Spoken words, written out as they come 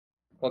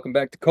Welcome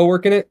back to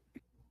Co-working It.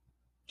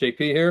 JP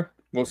here.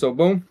 Woso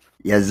boom.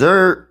 Yes,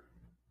 sir.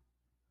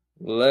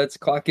 Let's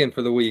clock in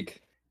for the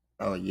week.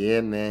 Oh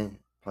yeah, man.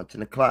 Punching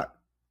the clock.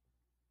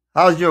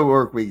 How's your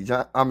work week,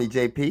 John?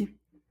 JP.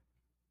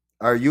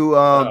 Are you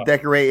Uh,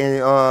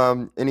 decorating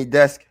any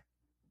desk?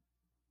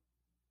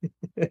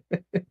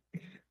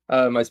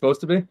 am I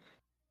supposed to be?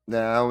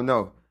 Nah, I don't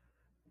know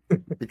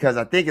because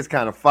I think it's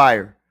kind of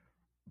fire,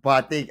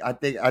 but I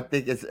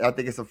think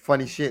it's some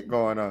funny shit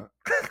going on.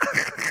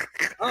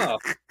 Oh,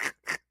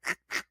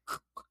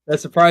 that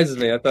surprises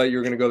me. I thought you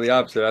were going to go the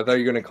opposite. I thought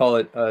you were going to call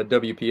it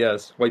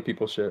WPS, white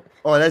people shit.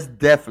 Oh, that's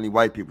definitely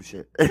white people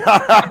shit.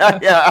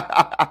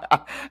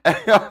 Yeah.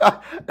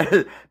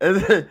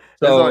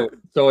 It's like,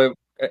 So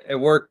at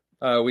work,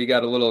 we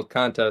got a little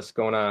contest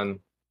going on.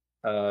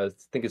 I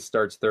think it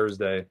starts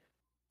Thursday,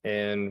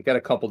 and we got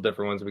a couple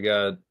different ones. We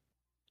got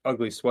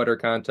ugly sweater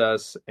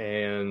contests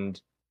and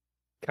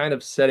kind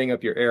of setting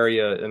up your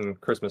area in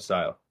Christmas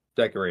style,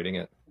 decorating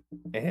it.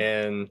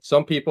 And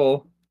some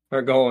people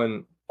are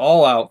going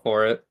all out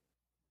for it.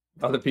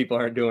 Other people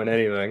aren't doing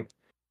anything.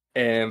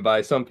 And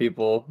by some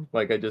people,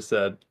 like I just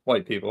said,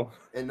 white people.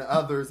 and the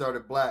others are the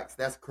blacks.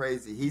 That's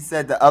crazy. He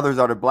said the others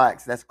are the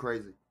blacks. That's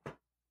crazy.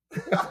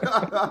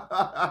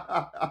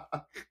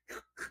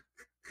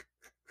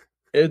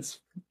 It's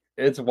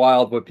it's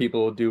wild what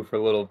people will do for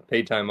a little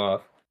pay time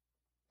off.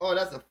 Oh,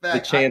 that's a The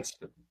fact. chance.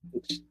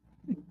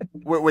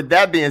 With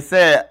that being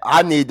said,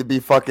 I need to be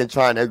fucking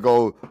trying to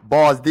go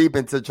balls deep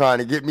into trying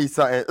to get me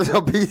something,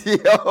 some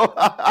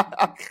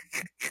PTO.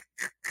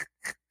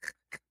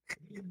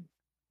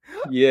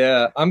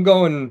 Yeah, I'm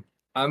going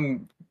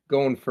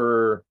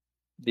for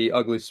the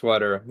ugly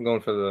sweater. I'm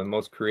going for the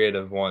most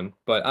creative one,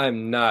 but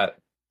I'm not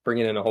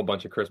bringing in a whole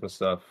bunch of Christmas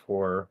stuff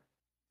for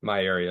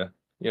my area.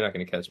 You're not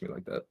going to catch me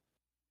like that.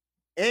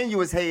 And you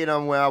was hating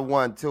on where I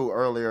won too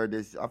earlier.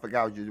 This I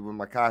forgot what you did with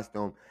my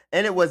costume,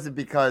 and it wasn't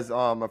because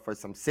for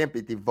some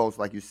sympathy votes,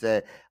 like you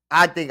said.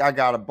 I think I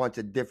got a bunch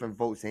of different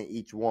votes in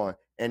each one,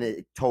 and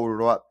it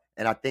totaled up.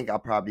 And I think I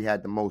probably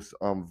had the most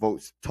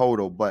votes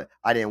total, but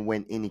I didn't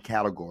win any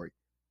category.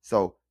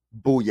 So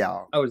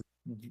booyah! I was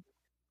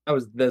I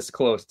was this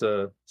close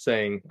to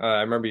saying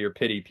I remember your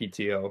pity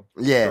PTO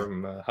Yeah,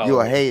 from you a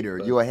Halloween, hater.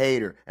 but You a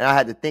hater. And I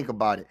had to think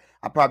about it.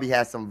 I probably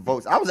had some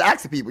votes. I was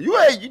asking people, did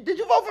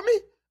you vote for me?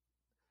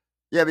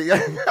 Yeah,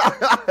 because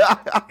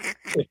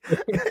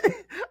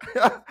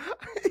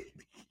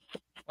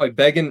like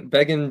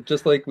begging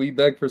just like we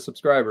beg for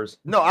subscribers.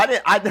 no, I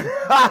didn't.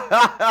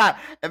 As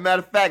a matter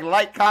of fact,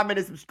 like, comment,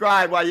 and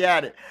subscribe while you're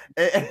at it.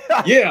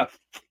 Yeah.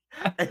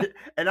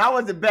 And I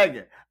wasn't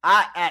begging.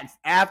 I asked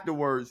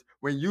afterwards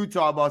when you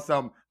talk about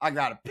something. I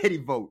got a pity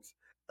votes,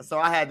 so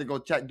I had to go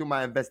do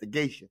my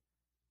investigation.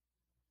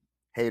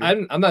 Hater.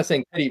 I'm not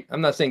saying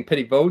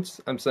pity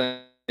votes. I'm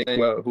saying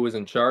who was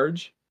in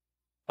charge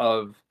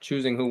of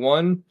choosing who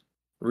won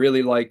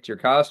really liked your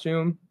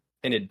costume,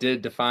 and it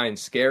did define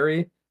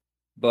scary,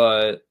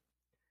 but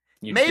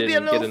you Maybe a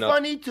didn't get little enough.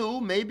 funny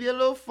too. Maybe a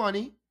little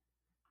funny.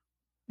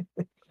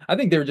 I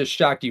think they were just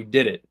shocked you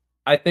did it.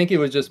 I think it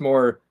was just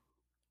more,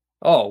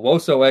 oh,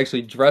 Woso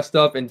actually dressed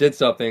up and did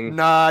something,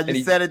 Nah, you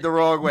and said it the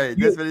wrong way.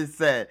 This is what it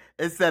said.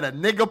 It said a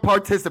nigga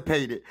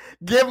participated.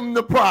 Give him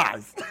the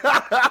prize.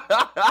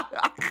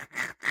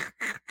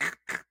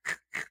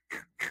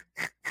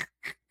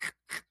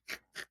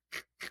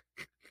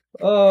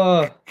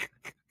 uh,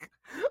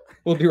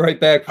 we'll be right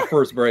back for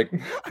first break.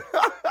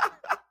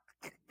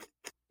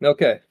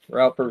 Okay, we're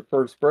out for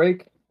first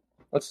break.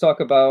 Let's talk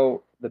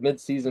about the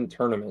mid-season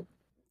tournament.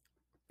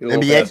 Get a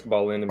little NBA?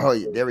 basketball in, Oh,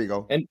 yeah, there we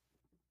go. and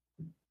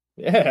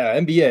yeah,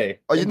 NBA,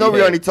 Oh, you know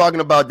we're NBA. only talking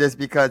about this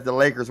because the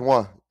Lakers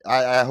won.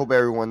 I hope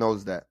everyone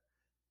knows that.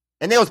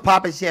 And they was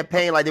popping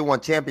champagne like they won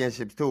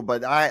championships too.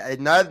 But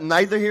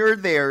neither here or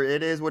there.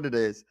 It is what it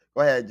is.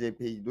 Go ahead,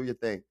 JP. Do your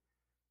thing.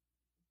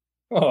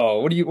 Oh,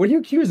 what are you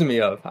accusing me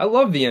of? I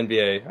love the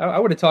NBA. I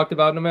would have talked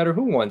about no matter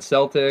who won.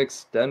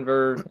 Celtics,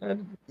 Denver. What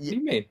Yeah, do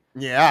you mean?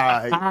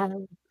 yeah,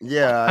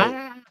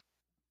 yeah.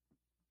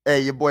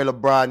 Hey, your boy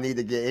LeBron need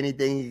to get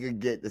anything he could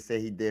get to say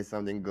he did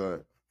something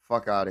good.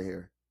 Fuck out of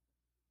here.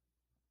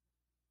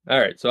 All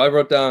right, so I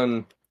wrote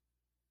down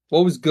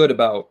what was good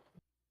about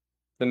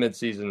the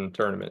midseason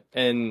tournament,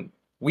 and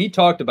we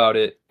talked about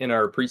it in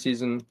our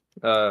preseason,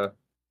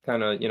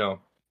 kind of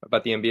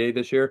about the NBA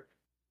this year,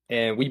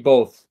 and we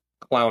both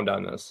clowned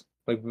on this.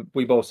 Like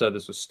we both said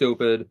this was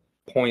stupid,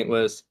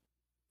 pointless.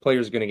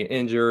 Players are going to get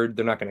injured.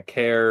 They're not going to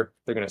care.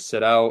 They're going to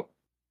sit out.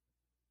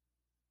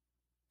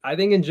 I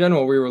think in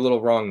general we were a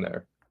little wrong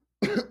there.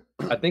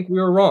 I think we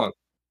were wrong.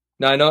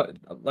 Now I know,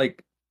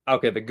 like,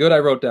 okay, the good I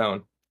wrote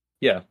down,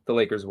 yeah, the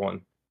Lakers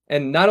won.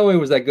 And not only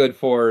was that good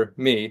for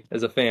me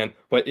as a fan,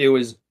 but it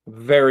was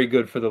very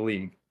good for the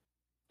league.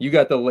 You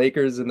got the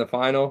Lakers in the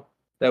final.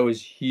 That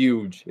was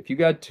huge. If you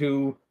got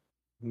two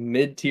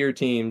mid-tier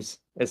teams,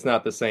 it's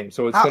not the same.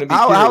 So it's How going to be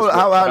how curious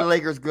how what. how the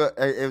Lakers good?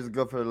 It was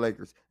good for the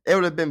Lakers. It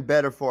would have been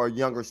better for a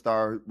younger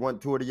star,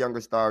 two of the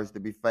younger stars to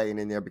be fighting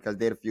in there because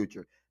they're the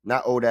future,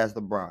 not old ass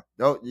LeBron.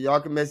 No, y'all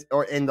can miss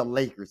or in the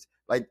Lakers.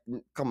 Like,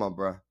 come on,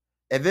 bro.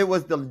 If it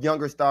was the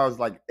younger stars,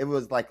 like it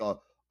was like a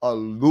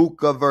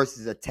Luka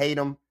versus a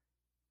Tatum,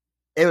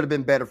 it would have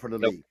been better for the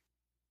Nope. league.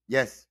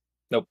 Yes.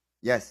 Nope.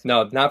 Yes.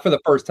 No, not for the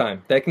first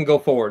time. That can go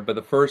forward, but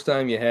the first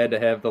time you had to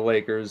have the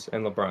Lakers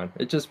and LeBron.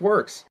 It just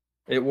works.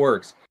 It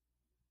works.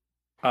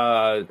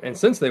 And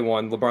since they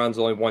won, LeBron's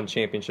only one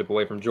championship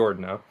away from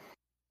Jordan now.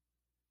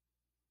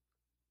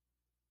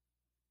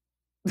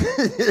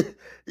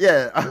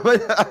 Yeah.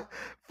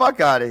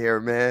 Fuck out of here,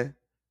 man.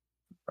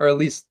 Or at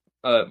least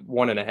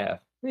 1.5.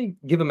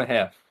 Give him a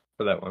half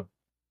for that one.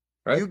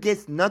 Right? You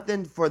get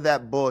nothing for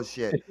that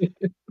bullshit.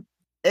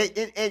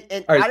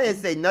 And All right. I didn't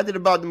say nothing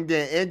about them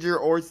getting injured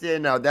or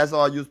saying now. That's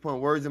all you was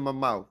putting words in my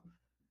mouth.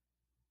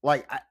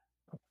 Like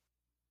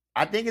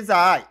I think it's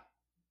all right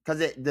because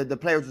the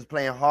players was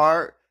playing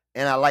hard,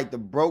 and I like the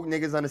broke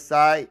niggas on the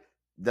side.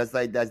 That's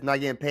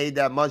not getting paid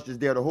that much, just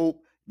there to hoop.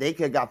 They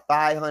could have got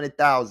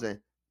 500,000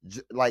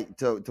 like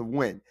to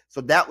win.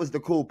 So that was the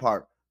cool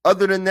part.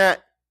 Other than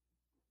that,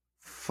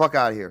 fuck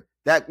out of here.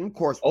 That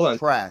course was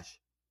trash.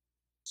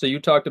 So you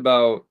talked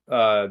about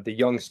the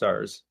young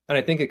stars, and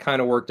I think it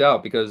kind of worked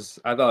out because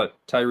I thought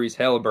Tyrese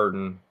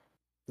Halliburton,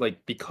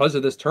 like because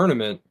of this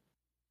tournament,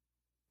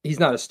 he's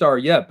not a star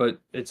yet, but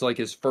it's like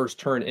his first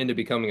turn into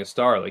becoming a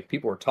star. Like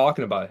people were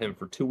talking about him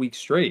for 2 weeks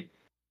straight.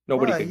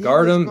 Nobody could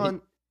guard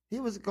him. He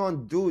was going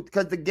to do it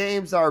because the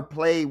games are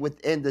played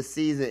within the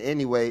season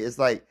anyway. It's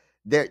like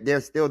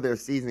they're still their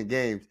season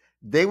games.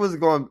 They was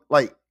going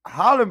like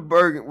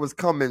Hollenberg was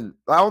coming.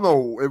 I don't know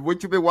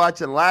what you've been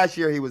watching. Last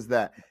year he was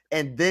that,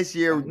 and this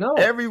year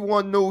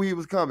everyone knew he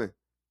was coming.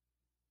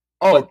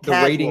 Oh, but the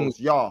ratings,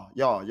 y'all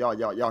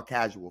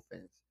casual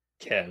fans.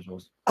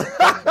 Casuals.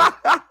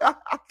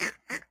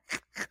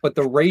 But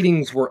the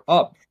ratings were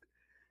up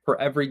for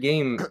every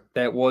game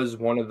that was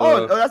one of the.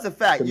 Oh, that's a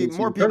fact.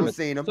 More people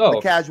seen them. So,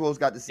 the casuals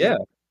got to see them.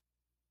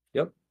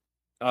 Yep.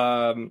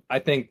 I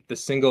think the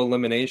single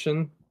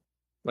elimination,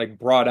 like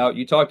brought out.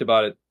 You talked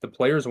about it. The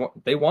players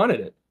they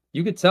wanted it.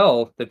 You could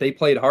tell that they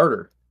played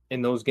harder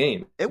in those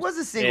games. It was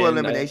a single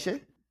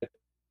elimination.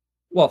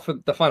 Well, for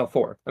the Final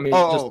Four. I mean,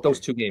 those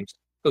two games.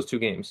 Those 2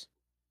 games.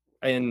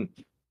 And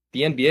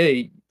the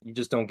NBA, you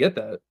just don't get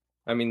that.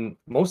 I mean,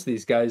 most of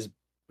these guys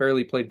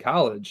barely played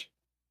college.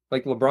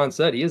 Like LeBron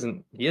said, he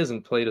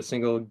hasn't played a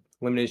single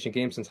elimination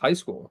game since high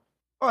school.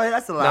 Oh,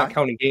 that's a lie. Not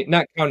counting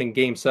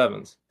game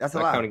 7s. That's a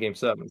lie. Counting game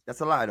 7s.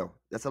 That's a lie, though.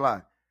 That's a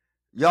lie.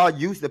 Y'all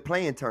used to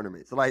play in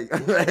tournaments. Like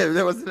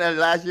there wasn't that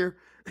last year.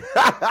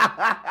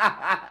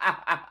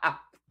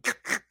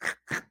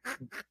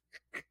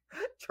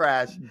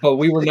 Trash. But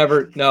we were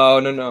never. No.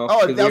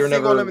 Oh, that was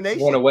single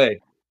elimination. One away.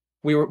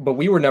 We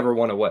were never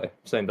one away. I'm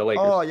saying the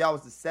Lakers. Oh, y'all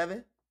was the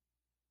 7?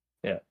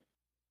 Yeah.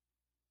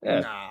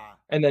 Nah.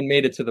 And then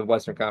made it to the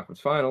Western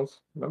Conference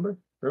Finals. Remember?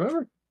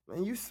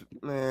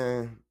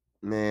 Man.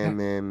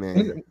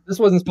 This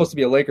wasn't supposed to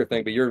be a Laker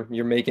thing, but you're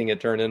making it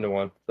turn into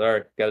one.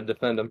 Sorry, got to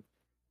defend him.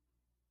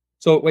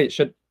 So wait,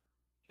 should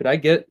I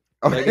get?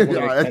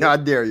 I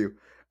dare you.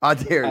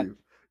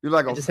 You're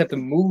like I just have to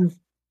move.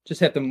 Just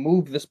have to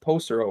move this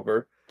poster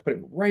over, put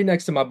it right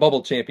next to my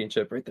bubble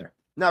championship, right there.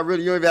 Not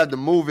really. You don't even have to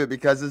move it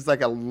because it's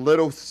like a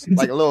little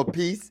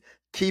piece.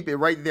 Keep it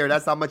right there.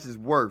 That's how much it's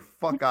worth.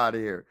 Fuck out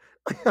of here.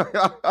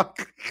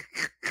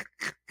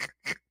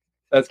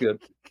 That's good.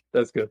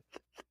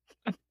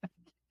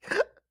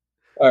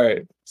 All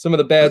right. Some of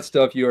the bad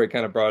stuff you already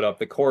kind of brought up.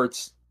 The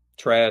courts,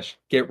 trash.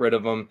 Get rid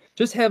of them.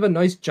 Just have a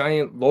nice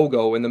giant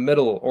logo in the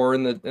middle or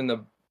in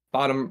the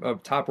bottom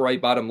of top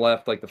right, bottom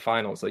left, like the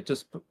finals. Like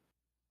just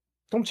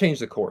don't change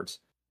the courts.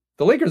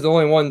 The Lakers are the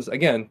only ones,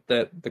 again,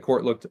 that the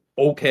court looked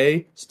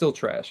okay. Still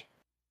trash.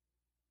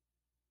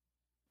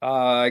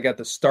 I got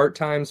the start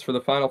times for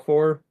the Final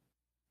Four.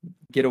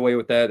 Get away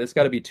with that. It's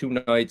got to be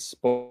 2 nights,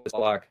 both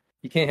o'clock.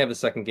 You can't have a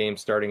second game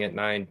starting at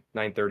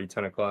 9:30,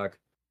 10 o'clock.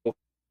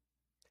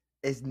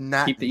 It's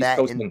not that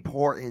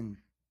important.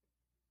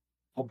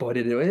 Oh, but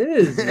it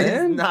is,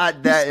 man. It's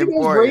not that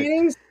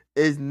important.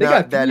 It's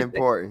not that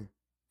important.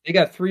 They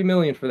got $3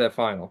 million for that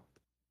final.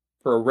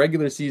 For a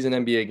regular season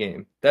NBA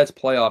game. That's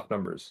playoff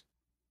numbers.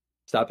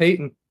 Stop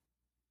hating.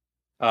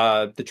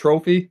 The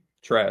trophy,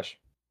 trash.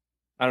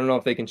 I don't know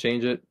if they can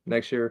change it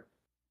next year.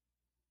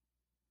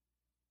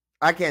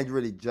 I can't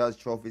really judge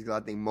trophies because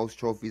I think most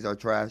trophies are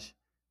trash.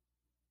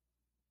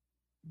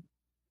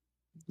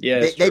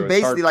 Yeah, they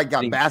basically like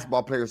got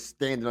basketball players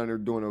standing under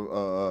doing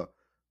a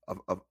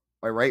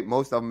right.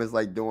 Most of them is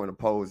like doing a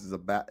pose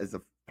as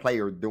a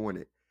player doing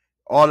it.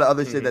 All the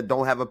other shit that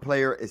don't have a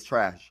player is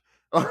trash.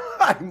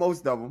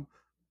 Most of them.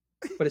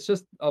 But it's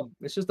just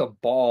a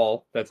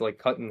ball that's like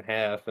cut in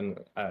half, and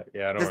I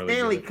don't. The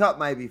Stanley Cup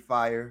might be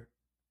fire.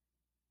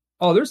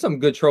 Oh, there's some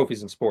good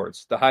trophies in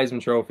sports. The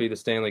Heisman Trophy, the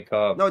Stanley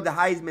Cup. No, the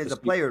Heisman is a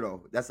player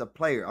though. That's a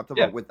player. I'm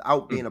talking about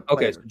without being a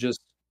player. Okay, so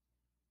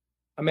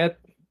I'm at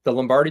the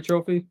Lombardi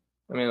Trophy.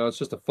 I mean, it's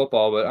just a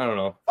football, but I don't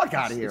know. Fuck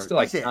out of here. It's still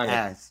like shit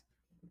ass.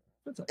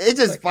 It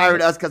just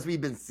fired us because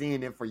we've been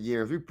seeing it for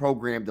years. We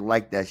programmed to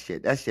like that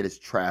shit. That shit is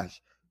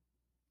trash.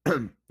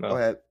 Go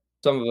ahead.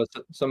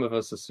 Some of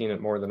us have seen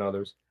it more than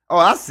others. Oh,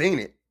 I've seen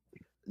it.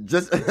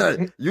 Just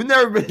you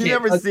never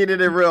touch seen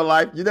it in real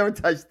life. You never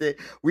touched it.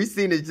 We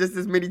seen it just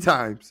as many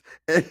times.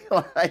 And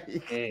like,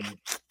 it.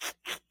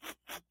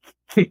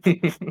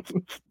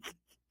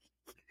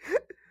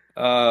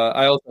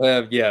 I also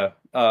have, yeah.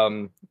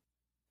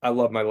 I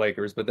love my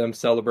Lakers, but them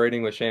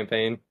celebrating with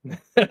champagne,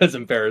 that's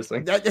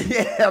embarrassing.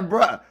 yeah,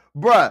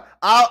 bruh.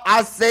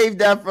 I saved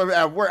that from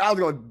at work. I was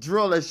gonna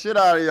drill the shit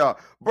out of y'all,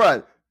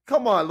 bruh.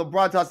 Come on,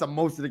 LeBron talks to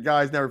most of the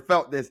guys never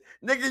felt this,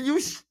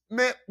 nigga.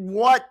 Man,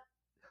 what?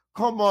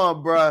 Come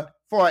on, bruh.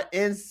 For an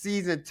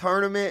in-season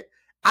tournament,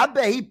 I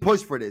bet he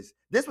pushed for this.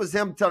 This was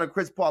him telling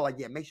Chris Paul, like,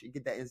 yeah, make sure you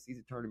get that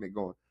in-season tournament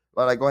going.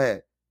 Like, go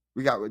ahead.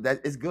 We got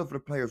that. It's good for the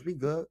players. We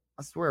good.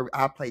 I swear,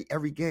 I play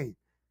every game.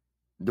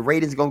 The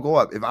ratings gonna go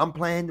up. If I'm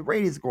playing, the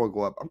ratings gonna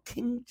go up. I'm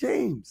King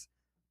James.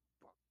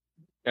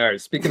 All right,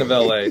 speaking of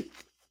LA,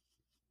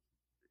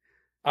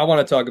 I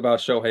want to talk about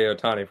Shohei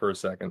Ohtani for a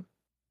second.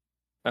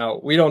 Now,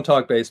 we don't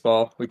talk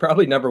baseball. We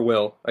probably never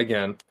will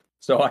again.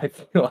 So I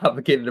feel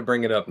obligated to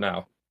bring it up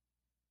now.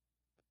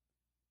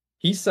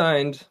 He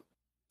signed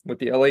with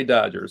the LA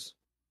Dodgers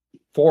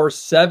for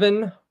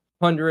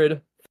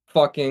 $700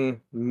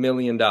 fucking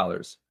million.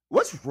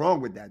 What's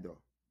wrong with that though?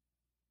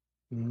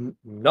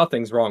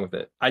 Nothing's wrong with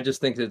it. I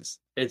just think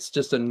it's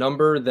just a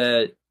number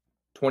that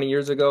 20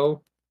 years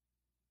ago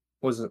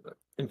was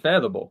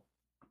unfathomable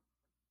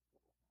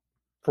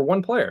for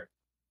one player.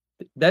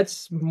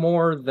 That's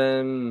more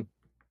than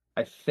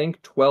I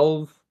think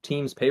 12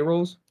 teams'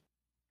 payrolls.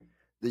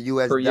 The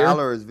U.S.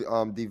 dollar is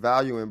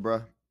devaluing,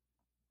 bro.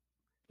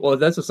 Well,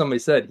 that's what somebody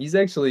said. He's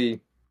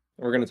actually,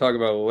 we're going to talk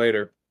about it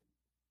later,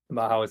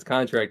 about how his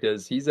contract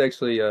is. He's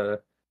actually,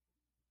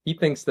 he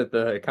thinks that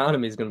the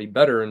economy is going to be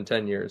better in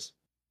 10 years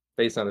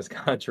based on his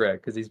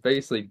contract because he's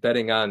basically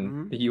betting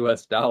on the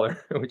U.S.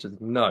 dollar, which is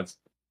nuts.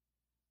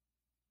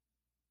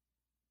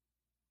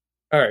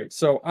 All right,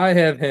 so I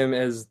have him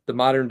as the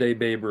modern day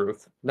Babe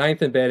Ruth.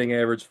 9th in batting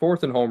average,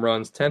 4th in home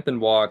runs, 10th in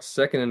walks,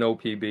 2nd in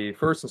OPB,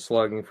 1st in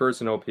slugging,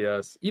 1st in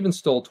OPS, even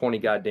stole 20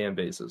 goddamn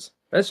bases.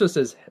 That's just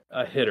as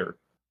a hitter.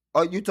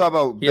 Oh, you talk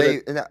about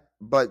Babe,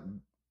 but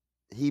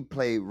he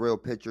played real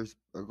pitchers.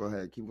 Oh, go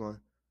ahead, keep going.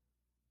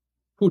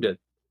 Who did?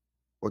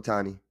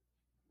 Ohtani.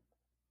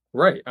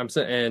 Right, I'm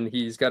saying, and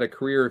he's got a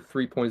career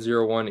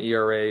 3.01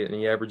 ERA, and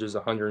he averages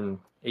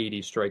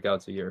 180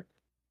 strikeouts a year.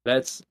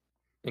 That's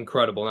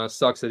incredible. Now it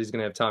sucks that he's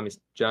going to have Tommy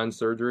John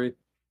surgery,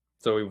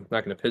 so he's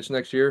not going to pitch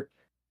next year.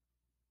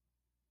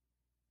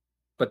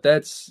 But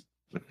that's.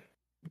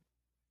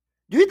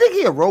 Do you think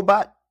he's a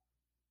robot?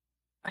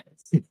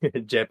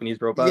 Japanese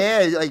robot?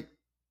 Yeah, like.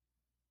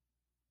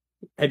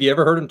 Have you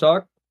ever heard him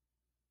talk?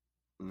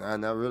 Nah,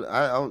 not really.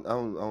 I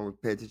don't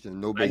pay attention to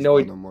no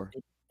baseball no more.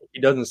 He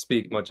doesn't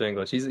speak much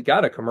English. He's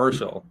got a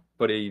commercial,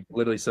 but he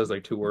literally says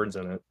like 2 words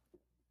in it.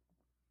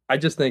 I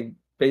just think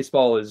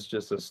baseball is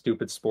just a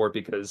stupid sport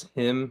because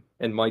him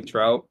and Mike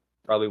Trout,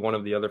 probably one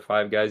of the other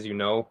 5 guys you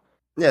know.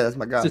 Yeah, that's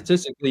my guy.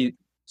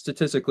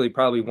 Statistically,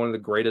 probably one of the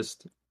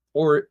greatest,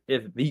 or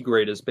if the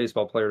greatest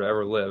baseball player to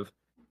ever live,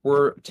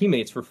 were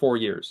teammates for 4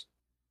 years.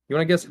 You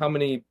want to guess how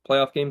many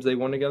playoff games they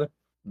won together?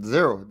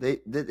 0.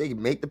 Did they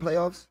make the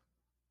playoffs?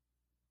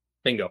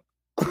 Bingo.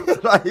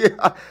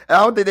 I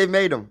don't think they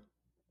made them.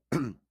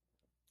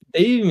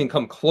 They didn't even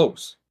come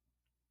close.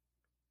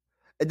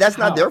 That's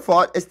not their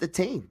fault. It's the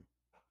team.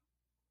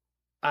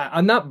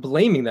 I'm not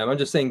blaming them. I'm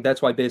just saying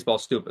that's why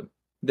baseball's stupid.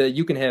 That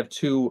you can have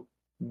 2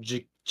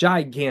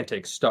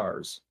 gigantic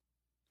stars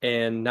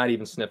and not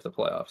even sniff the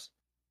playoffs.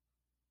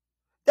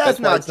 That's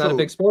not it's not a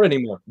big sport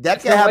anymore.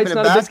 That can happen in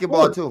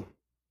basketball too.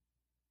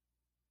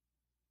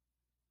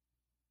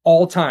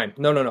 All time.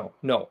 No.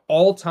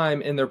 All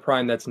time in their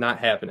prime, that's not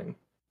happening.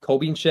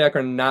 Kobe and Shaq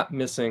are not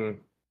missing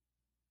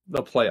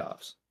the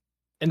playoffs.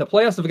 And the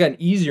playoffs have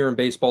gotten easier in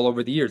baseball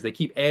over the years. They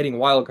keep adding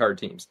wildcard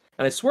teams.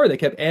 And I swear they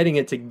kept adding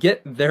it to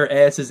get their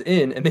asses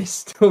in, and they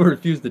still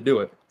refuse to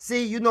do it.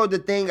 See, you know the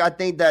thing I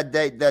think that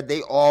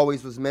they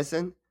always was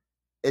missing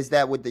is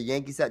that with the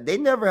Yankees, they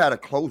never had a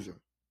closer.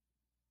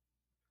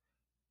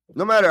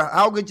 No matter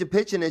how good your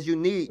pitching is, you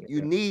need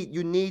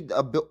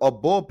a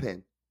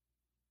bullpen.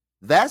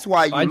 That's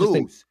why you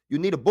lose. You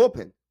need a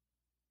bullpen.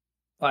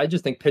 I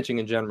just think pitching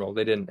in general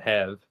they didn't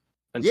have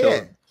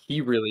until he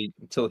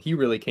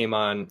really came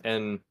on,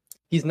 and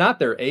he's not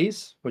their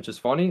ace, which is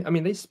funny. I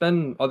mean, they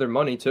spend other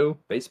money too.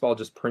 Baseball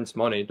just prints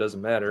money; it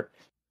doesn't matter.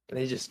 And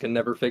they just can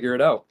never figure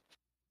it out.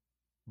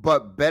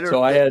 But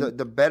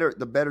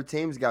the better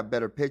teams got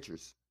better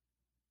pitchers.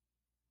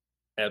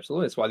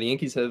 Absolutely, that's why the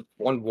Yankees have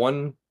won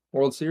 1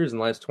 World Series in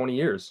the last 20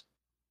 years.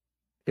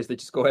 Because they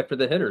just go after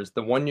the hitters.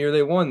 The 1 year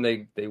they won,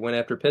 they went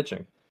after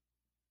pitching.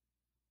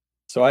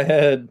 So I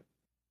had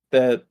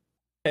that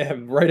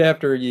right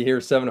after you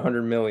hear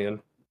 700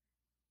 million.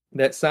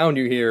 That sound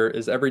you hear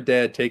is every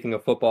dad taking a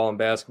football and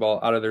basketball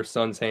out of their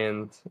son's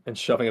hands and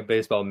shoving a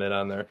baseball mitt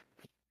on there.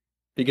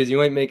 Because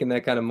you ain't making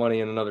that kind of money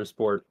in another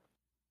sport.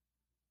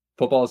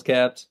 Football's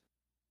capped.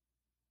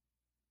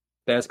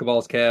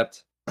 Basketball's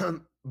capped.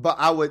 But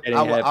I would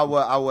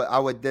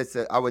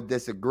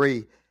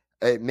disagree.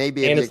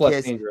 Maybe if and your it's less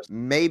kids, dangerous.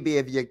 maybe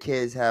if your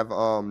kids have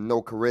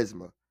no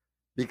charisma,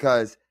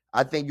 because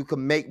I think you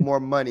can make more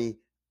money.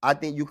 I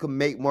think you can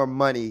make more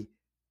money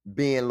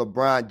being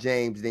LeBron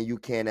James than you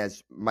can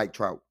as Mike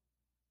Trout.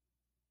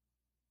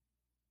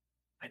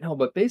 I know,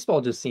 but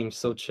baseball just seems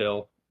so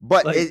chill.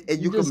 But Like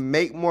you can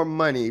make more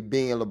money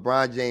being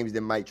LeBron James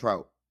than Mike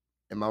Trout.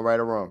 Am I right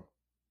or wrong?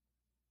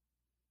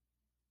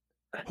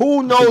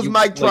 Who knows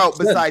Mike Trout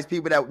besides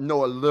people that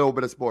know a little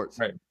bit of sports?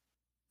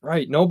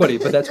 Right. Nobody.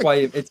 But that's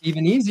why it's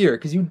even easier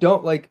because you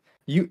don't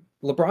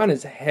LeBron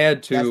has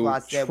had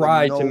to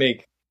try to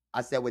make.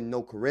 I said with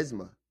no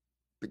charisma.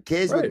 But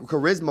kids with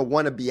charisma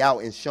want to be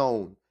out and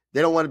shown.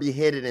 They don't want to be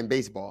hidden in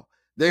baseball.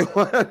 They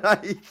want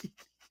to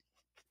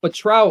But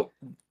Trout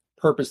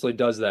purposely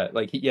does that.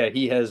 Like,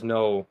 he has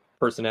no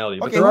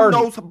personality. Okay, but who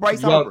knows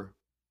Bryce Harper?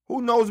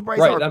 Who knows Bryce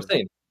Harper? Right, I'm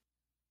saying.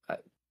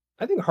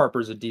 I think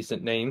Harper's a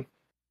decent name.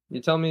 You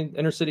tell me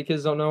inner city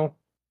kids don't know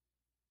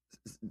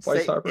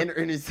Bryce Harper?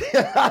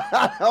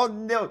 Oh,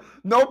 no.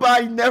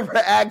 Nobody never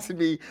asked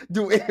me,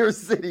 do inner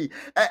city.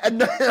 This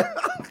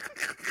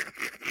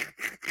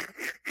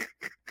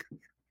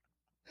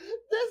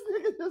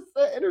nigga just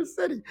said inner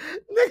city.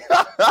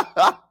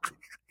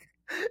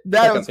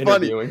 That was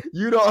funny.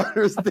 You don't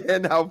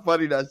understand how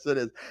funny that shit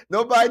is.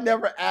 Nobody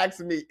never asked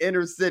me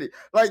inner city.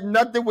 Like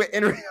nothing with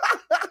inner.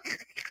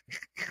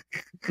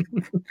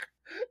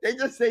 They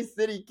just say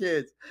city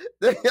kids.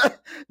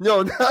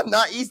 No,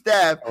 not East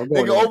Ave.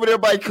 They go over there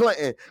by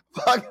Clinton.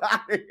 Fuck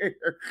out of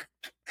here.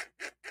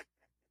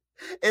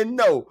 And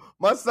no,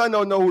 my son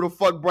don't know who the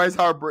fuck Bryce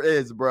Harper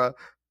is, bro.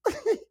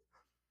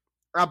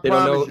 I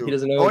promise you. He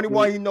doesn't know. The only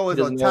one he knows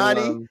is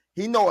Ohtani.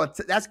 He know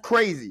that's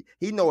crazy.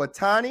 He know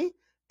Ohtani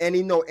and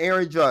he know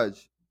Aaron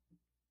Judge.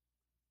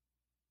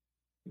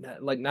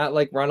 Not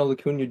like Ronald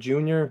Acuna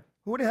Jr.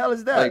 Who the hell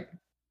is that?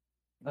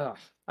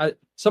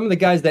 Some of the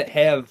guys that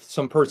have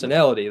some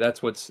personality.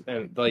 That's what's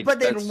like. But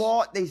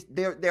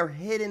they're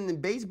hidden in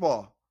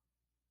baseball.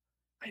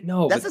 I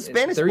know. That's a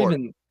Spanish sport.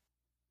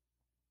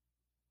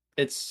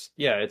 It's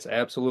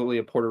absolutely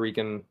a Puerto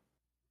Rican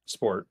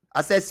sport.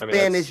 I said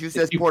Spanish. You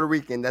said Puerto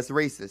Rican. That's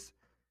racist.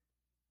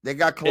 They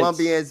got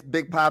Colombians.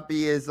 Big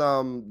Papi is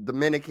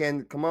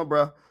Dominican. Come on,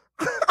 bro.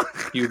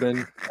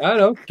 Cuban. I don't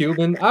know.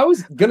 Cuban. I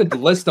was gonna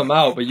list them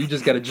out, but you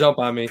just got to jump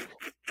on me.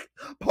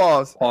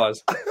 Pause.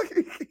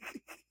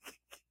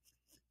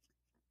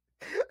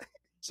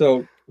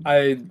 So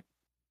I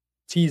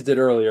teased it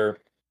earlier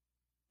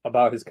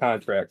about his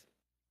contract.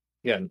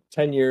 Again,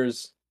 10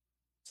 years,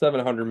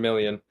 $700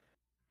 million.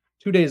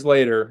 2 days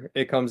later,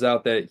 it comes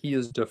out that he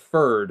is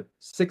deferred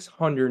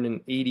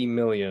 $680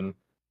 million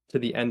to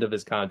the end of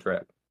his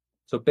contract.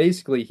 So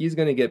basically, he's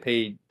going to get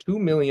paid $2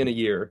 million a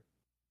year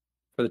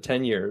for the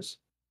 10 years,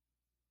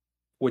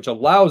 which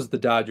allows the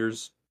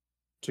Dodgers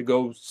to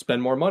go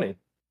spend more money.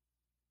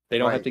 They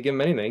don't have to give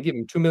him anything. They give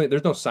him $2 million.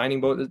 There's no signing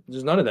bonus.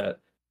 There's none of that.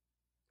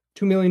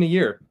 $2 million a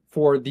year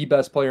for the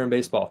best player in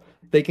baseball.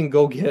 They can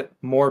go get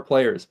more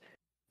players.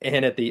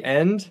 And at the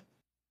end,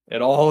 it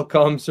all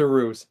comes to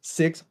roost.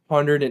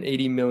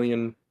 $680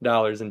 million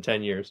in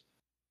 10 years.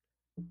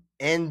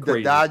 And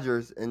crazy. The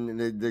Dodgers, and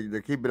they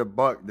keep it a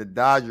buck, the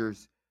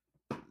Dodgers,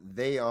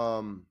 they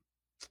know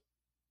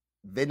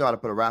how to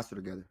put a roster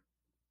together.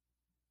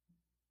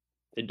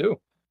 They do.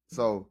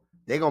 So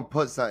they're going to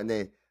put something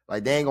there.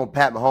 Like, they ain't going to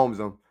Pat Mahomes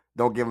them.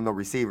 Don't give them no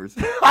receivers.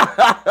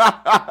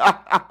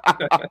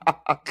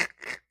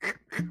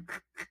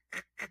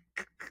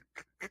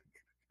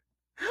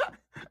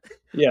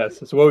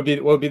 Yes. So what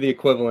would be the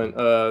equivalent?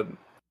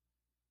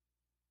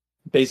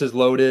 Bases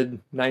loaded,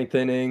 9th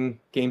inning,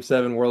 Game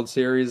 7 World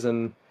Series,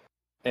 and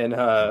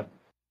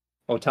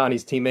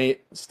Ohtani's teammate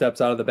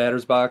steps out of the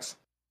batter's box,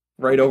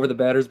 right over the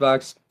batter's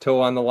box, toe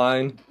on the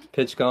line,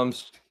 pitch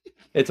comes,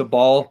 it's a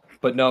ball,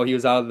 but no, he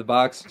was out of the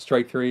box,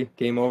 strike 3,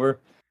 game over.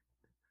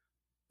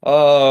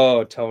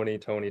 Oh, Tony.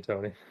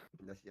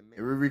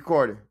 We're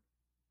recording.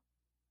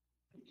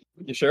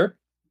 You sure?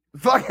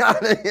 Fuck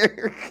out of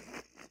here.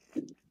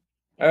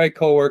 All right,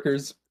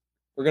 coworkers,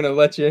 we're gonna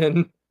let you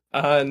in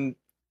on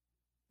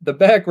the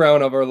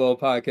background of our little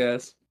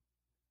podcast.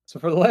 So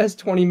for the last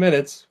 20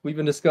 minutes, we've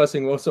been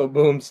discussing Woso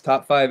Boom's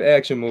top 5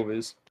 action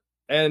movies,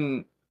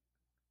 and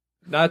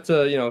not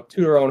to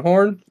toot our own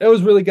horn, it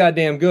was really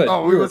goddamn good.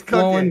 Oh, we was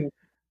flowing.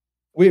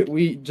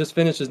 We just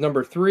finished as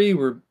number 3.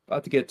 We're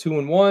about to get 2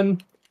 and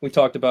 1. We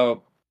talked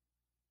about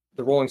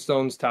the Rolling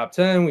Stones top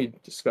 10. We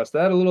discussed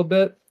that a little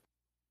bit,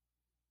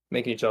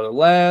 making each other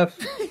laugh,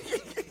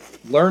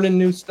 learning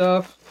new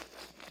stuff,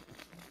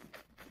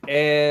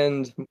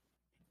 and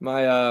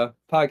my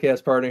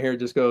podcast partner here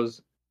just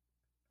goes,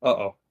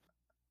 "Uh-oh."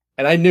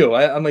 And I knew.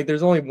 I'm like,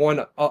 there's only one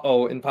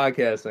uh-oh in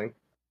podcasting.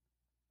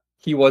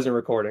 He wasn't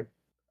recording.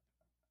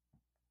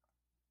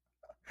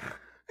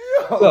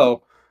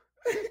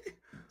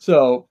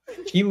 So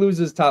he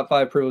loses top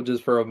 5 privileges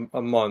for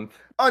a month.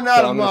 Oh,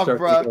 not a month,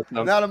 bro.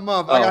 Not a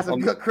month. I got some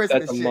good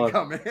Christmas shit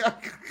coming.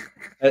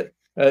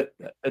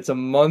 It's a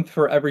month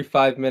for every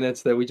 5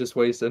 minutes that we just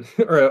wasted,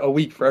 or a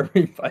week for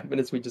every 5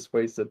 minutes we just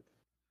wasted.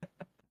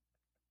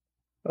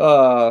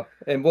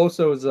 And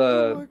Woso's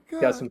Oh my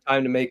got God. some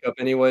time to make up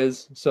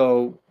anyways,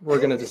 so we're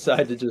gonna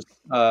decide to just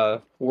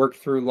work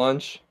through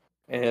lunch,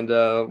 and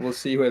we'll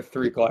see you at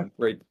 3 o'clock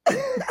break.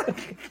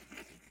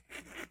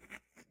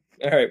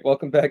 All right,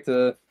 welcome back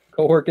to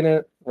Co-working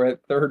It. We're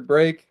at third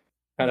break.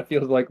 Kind of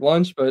feels like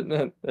lunch, but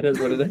it is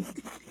what it is.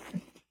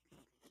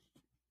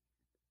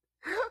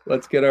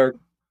 Let's get our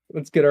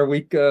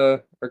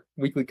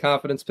weekly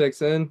confidence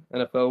picks in.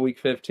 NFL Week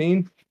 15.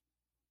 You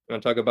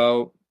want to talk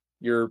about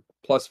your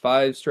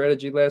 +5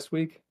 strategy last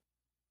week?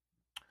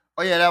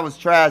 Oh yeah, that was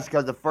trash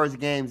because the first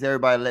games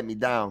everybody let me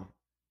down.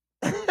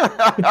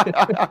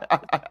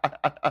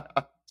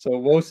 So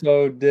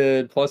Woso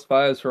did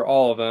 +5s for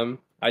all of them.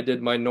 I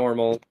did my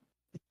normal.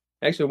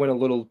 Actually went a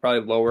little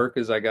probably lower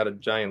because I got a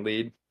giant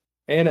lead,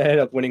 and I ended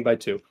up winning by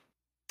 2.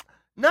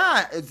 Nah,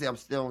 I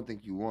still don't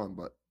think you won,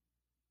 but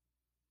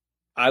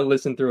I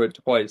listened through it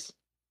twice.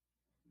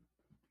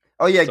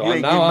 oh yeah, So you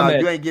ain't now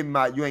I'm giving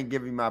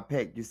me my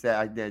pick. You said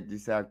I did. You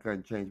said I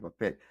couldn't change my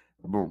pick.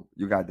 Boom,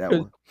 you got that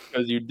one.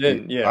 because you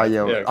didn't. Yeah. Oh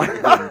Yeah. 'cause you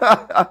didn't.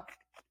 yeah.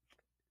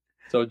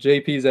 So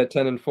JP's at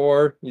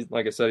 10-4. He's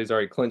like I said, he's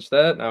already clinched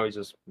that. Now he's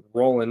just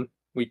rolling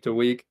week to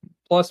week.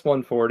 Plus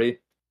 140.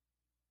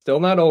 Still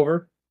not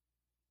over.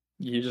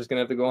 You're just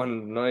gonna have to go on a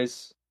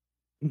nice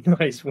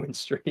win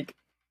streak.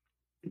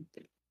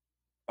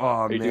 Oh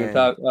Are you doing man,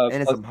 top, and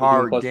it's plus- some you doing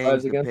hard plus games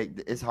fives to again? pick.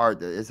 It's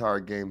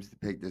hard games to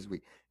pick this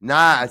week.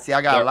 Nah, I see.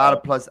 I got There a lot are.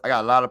 of plus. I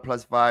got a lot of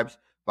 +5s,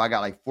 but I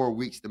got like 4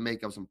 weeks to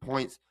make up some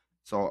points.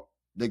 So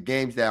the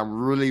games that I'm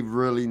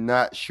really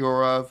not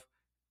sure of,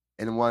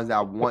 and the ones that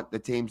I want the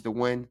teams to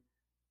win,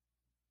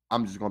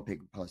 I'm just gonna pick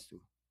a +2.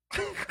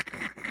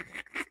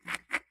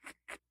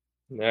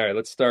 All right,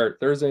 let's start.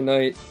 Thursday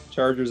night,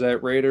 Chargers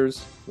at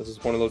Raiders. This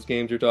is one of those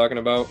games you're talking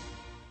about.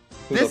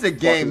 Who This is the a fuck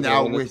game is that gonna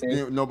I win this wish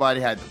game? nobody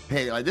had to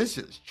pay. Like this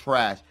shit is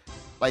trash.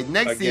 Like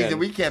next Again. season,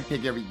 we can't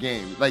pick every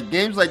game. Like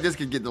games like this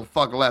could get the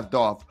fuck left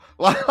off.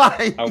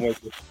 Like I'm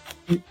with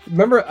you.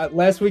 Remember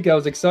last week I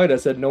was excited. I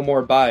said no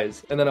more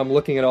buys, and then I'm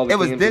looking at all the It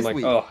was games. this I'm like,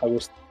 week. oh, I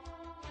wish.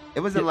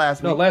 it wasn't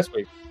last No, week. last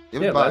week. It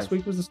was Yeah, buys. last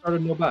week was the start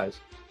of no buys.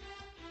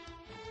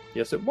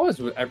 Yes, it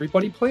was.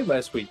 Everybody played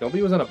last week.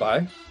 Nobody was on a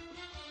buy.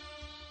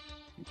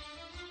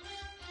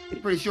 I'm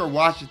pretty sure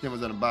Washington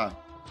was on a bye.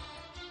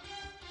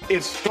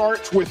 It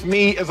starts with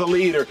me as a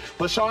leader.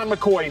 LaShawn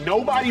McCoy,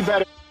 nobody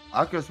better.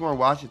 I could have sworn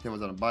Washington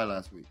was on a bye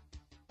last week.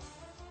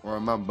 Or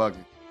am I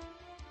bugging?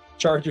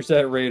 Chargers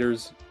at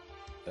Raiders.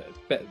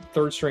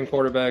 Third string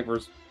quarterback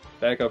versus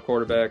backup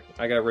quarterback.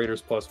 I got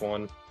Raiders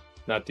 +1.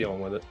 Not dealing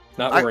with it.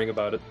 Not worrying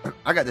about it.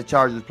 I got the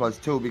Chargers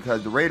 +2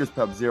 because the Raiders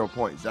put up 0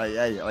 points.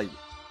 The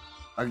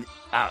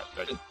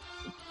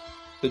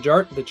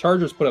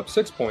Chargers put up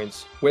 6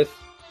 points with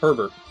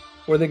Herbert.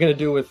 What are they going to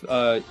do with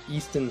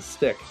Easton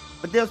Stick?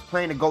 but they was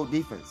playing a GOAT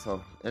defense,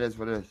 so it is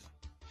what it is.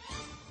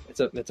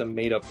 It's a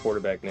made up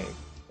quarterback name.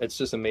 It's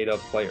just a made up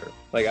player.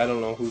 Like I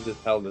don't know who the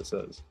hell this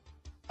is.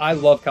 I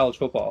love college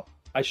football.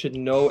 I should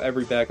know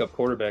every backup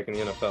quarterback in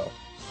the NFL.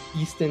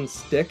 Easton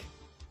Stick.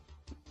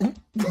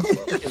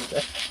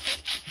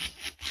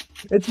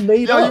 It's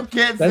made Yo, up. you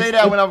can't That's- say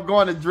that when I'm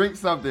going to drink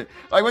something.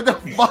 Like, what the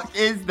fuck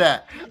is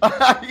that?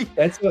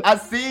 I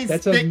seen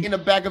Stick in the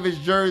back of his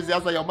jersey. I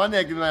was like, yo, my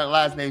nigga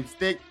last name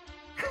Stick.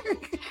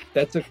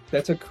 That's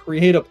a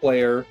creative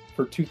player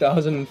for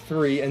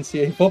 2003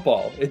 NCAA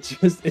football. It's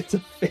a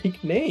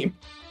fake name.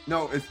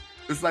 No,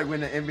 it's like when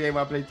the NBA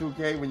might play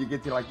 2K, when you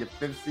get to like your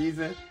 5th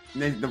season,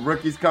 and then the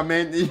rookies come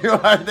in, you know,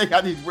 they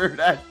got these weird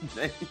ass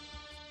names.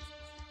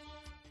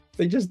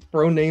 They just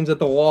throw names at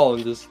the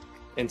wall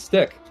and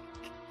stick.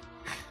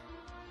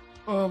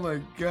 Oh my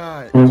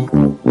god.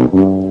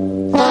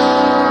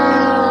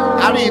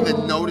 I didn't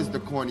even notice the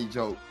corny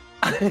joke.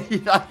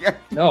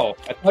 No,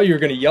 I thought you were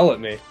gonna yell at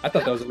me. I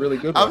thought that was a really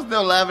good I'm one.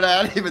 still laughing at it.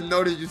 I didn't even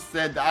notice you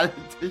said that.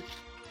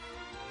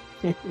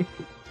 All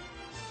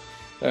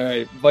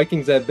right,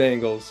 Vikings at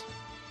Bengals.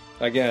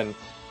 Again,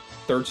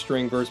 third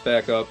string versus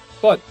backup,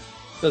 but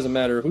doesn't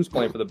matter who's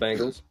playing for the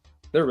Bengals.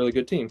 They're a really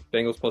good team.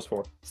 Bengals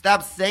 +4.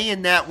 Stop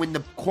saying that when the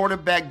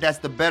quarterback that's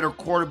the better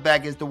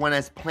quarterback is the one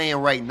that's playing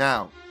right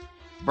now.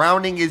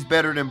 Browning is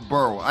better than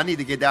Burrow. I need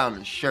to get down on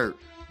the shirt.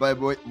 But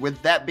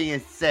with that being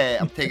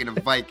said, I'm taking the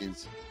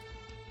Vikings.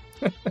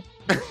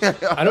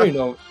 I don't even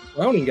know.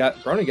 Browning got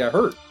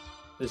hurt.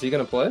 Is he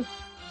gonna play?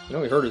 You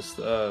know he hurt his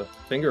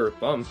finger or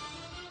thumb.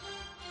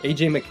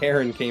 AJ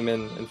McCarron came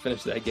in and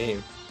finished that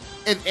game.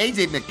 If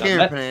AJ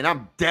McCarron playing,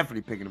 I'm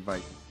definitely picking the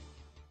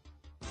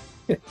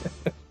Vikings.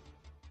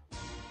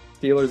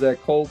 Steelers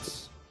at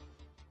Colts.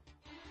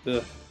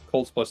 The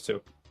Colts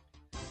 +2.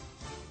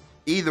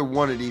 Either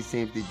one of these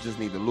teams, they just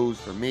need to lose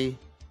for me.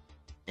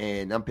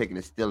 And I'm picking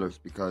the Steelers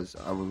because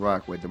I was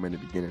rock with them in the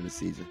beginning of the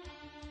season.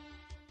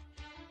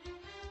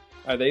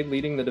 Are they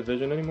leading the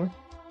division anymore?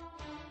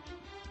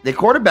 Their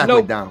quarterback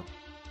went down.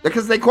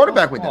 Because their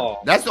quarterback went down. Oh.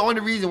 That's the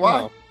only reason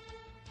why.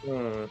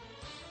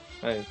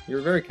 Hey, you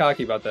were very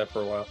cocky about that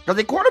for a while. Because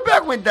their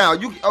quarterback went down.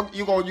 You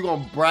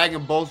gonna brag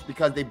and boast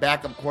because they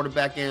backup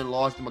quarterback in and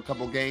lost them a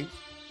couple games.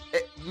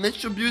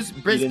 Mitch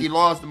Trubisky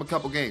lost them a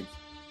couple games.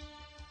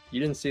 You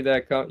didn't see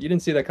that you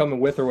didn't see that coming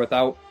with or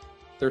without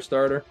their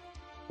starter?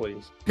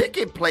 Please.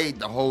 Pickett played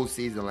the whole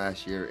season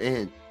last year,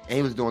 and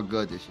he was doing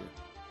good this year.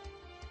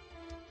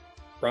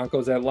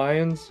 Broncos at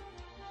Lions.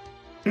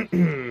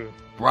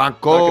 Broncos. Not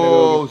gonna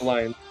go against the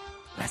Lions.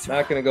 That's Not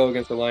right. going to go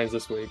against the Lions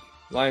this week.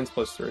 Lions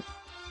 +3.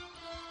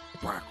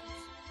 Broncos.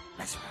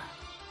 That's right.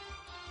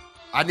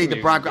 I need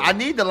the Broncos. I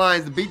need the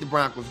Lions to beat the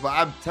Broncos, but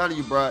I'm telling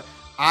you, bro,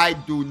 I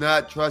do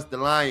not trust the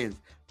Lions.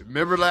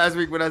 Remember last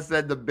week when I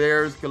said the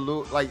Bears could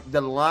lose? Like,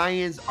 the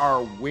Lions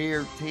are a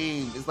weird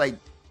team. It's like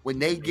when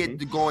they get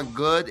to going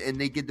good and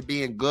they get to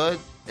being good,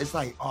 it's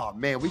like, oh,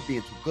 man, we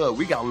being too good.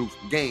 We got to lose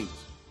some games.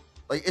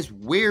 Like, it's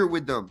weird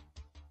with them.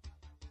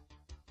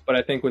 But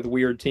I think with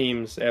weird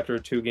teams, after a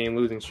 2-game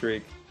losing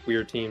streak,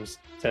 weird teams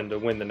tend to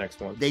win the next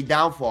one. They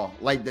downfall,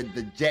 like the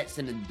Jets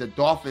and the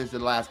Dolphins in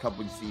the last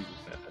couple of seasons.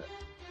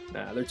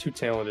 Nah, they're too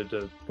talented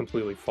to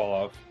completely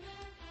fall off.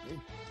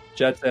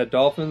 Jets at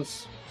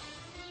Dolphins.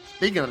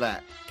 Speaking of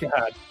that,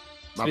 God.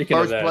 my Speaking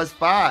of first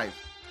that. +5.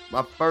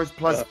 My first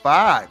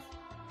 +5.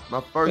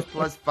 My first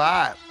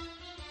 +5.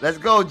 Let's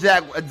go,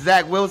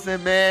 Zach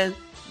Wilson, man.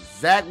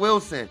 Zach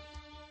Wilson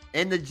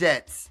in the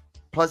Jets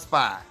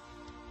 +5.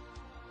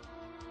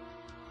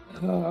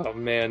 Oh,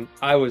 man.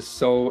 I was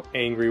so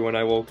angry when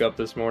I woke up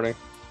this morning.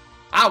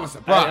 I was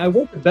surprised. I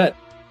went to bed.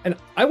 And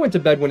I went to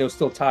bed when it was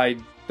still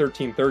tied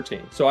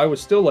 13-13. So I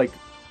was still, like,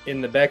 in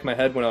the back of my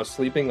head when I was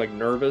sleeping, like,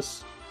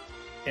 nervous.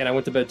 And I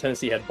went to bed,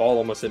 Tennessee had ball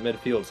almost at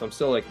midfield. So I'm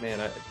still like,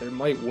 man, they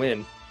might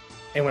win.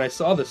 And when I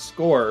saw the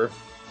score,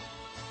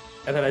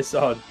 and then I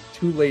saw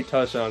 2 late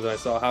touchdowns, and I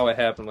saw how it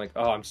happened, like,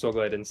 oh, I'm so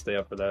glad I didn't stay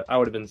up for that. I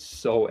would have been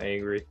so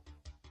angry.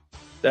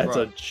 That's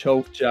a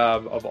choke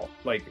job of,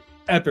 like,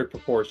 epic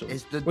proportions.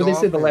 It's the What they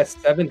say the Dolphins.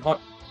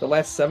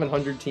 last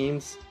 700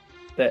 teams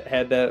that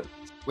had that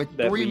With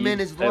that 3 lead,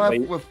 minutes that left,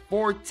 late. with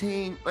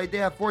 14, like they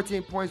have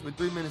 14 points with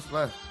 3 minutes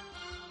left.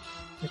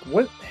 Like,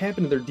 what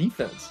happened to their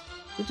defense?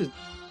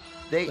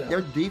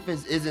 Their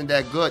defense isn't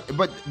that good,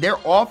 but their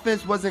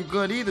offense wasn't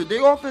good either.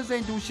 Their offense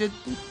ain't do shit.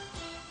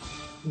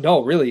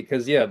 No, really,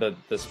 because the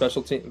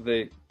special teams,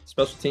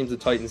 the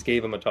Titans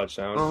gave them a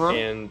touchdown,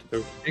 and there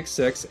was a pick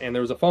 6, and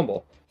there was a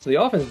fumble. So the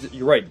offense,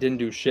 you're right, didn't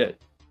do shit.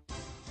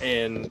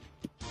 And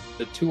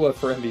the Tua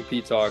for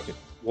MVP talk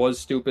was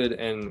stupid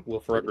and will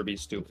forever be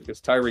stupid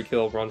because Tyreek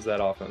Hill runs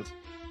that offense.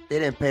 They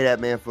didn't pay that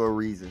man for a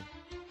reason.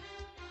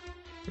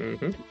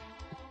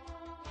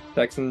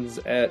 Texans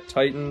at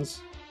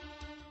Titans.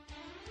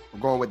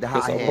 I'm going with the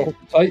Guess high I'll hand. roll with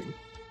the Titans.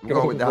 I'm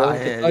going with the high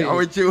hand. Titans. I'm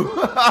with you.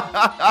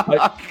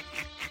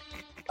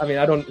 I mean,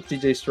 I don't.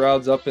 CJ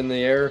Stroud's up in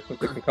the air with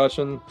the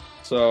concussion,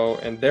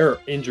 and they're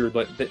injured.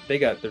 But they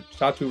got their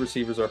top 2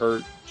 receivers are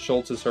hurt.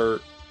 Schultz is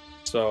hurt,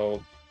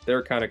 so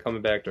they're kind of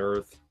coming back to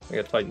earth. They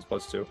got Titans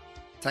 +2.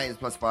 Titans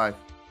 +5.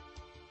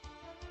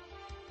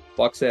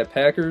 Bucks at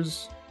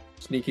Packers.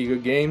 Sneaky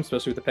good game,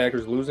 especially with the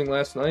Packers losing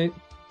last night.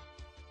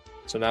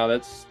 So now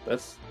that's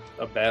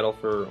a battle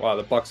for. Wow,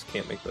 the Bucks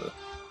can't make the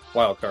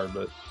wild card,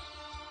 but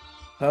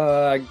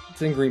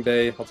it's in Green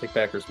Bay. I'll take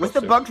Packers. What's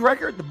the +2. Bucks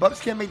record? The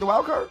Bucks can't make the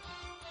wild card?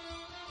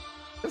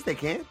 Yes, they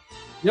can. You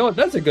know what?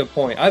 That's a good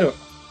point. I don't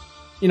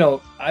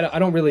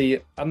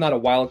really. I'm not a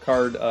wild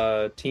card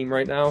team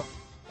right now.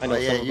 I know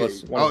some of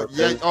us.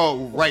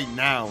 Right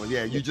now.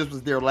 Yeah, you just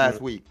was there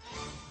last week.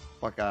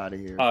 Fuck out of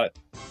here.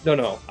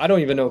 No. I don't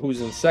even know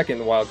who's in second in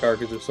the wild card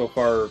because they're so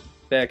far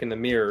back in the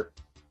mirror.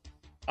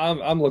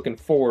 I'm looking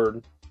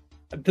forward.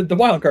 The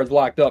wild card's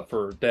locked up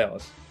for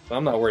Dallas, so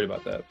I'm not worried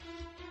about that.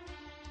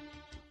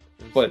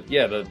 But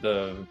yeah,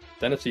 the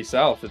NFC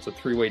South, it's a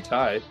 3-way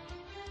tie.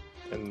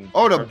 And the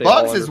aren't they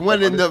Bucks all is under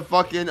winning 500? the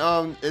fucking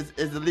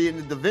is the lead in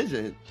the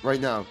division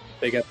right now.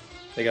 They got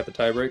the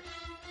tiebreak.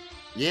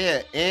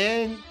 Yeah,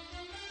 and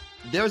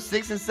they're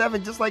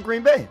 6-7, just like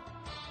Green Bay,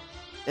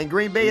 and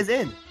Green Bay is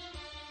in.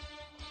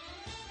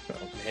 Oh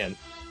man,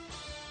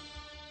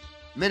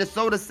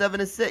 Minnesota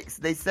 7-6,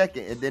 they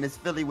second, and then it's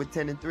Philly with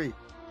 10-3.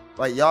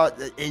 Like y'all,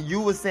 and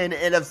you were saying the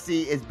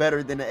NFC is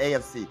better than the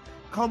AFC.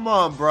 Come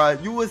on, bro,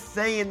 you were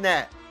saying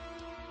that.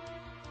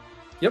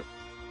 Yep,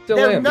 still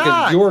They're am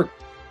not. because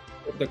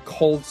the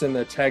Colts and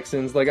the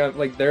Texans,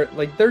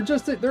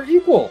 they're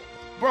equal.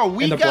 Bro,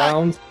 And the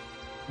Browns.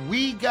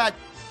 we got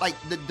like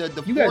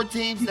the You 4 got-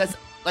 teams that's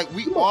like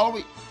we all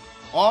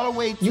the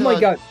way to. You might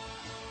got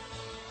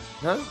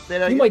Say that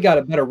you again? might got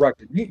a better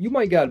record. You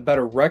might got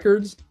better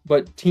records,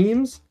 but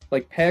teams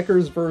like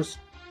Packers versus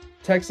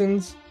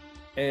Texans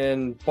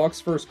and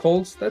Bucks versus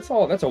Colts, that's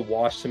a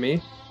wash to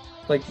me.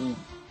 Like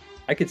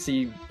I could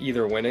see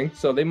either winning,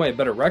 so they might have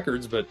better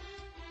records, but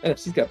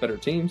NFC's got better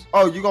teams.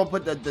 Oh, you're gonna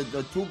put the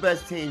 2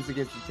 best teams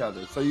against each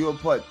other. So you'll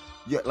put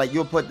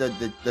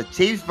the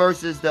Chiefs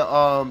versus the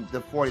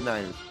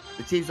 49ers.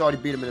 The Chiefs already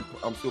beat them in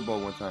the Super Bowl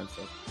one time,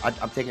 so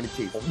I'm taking the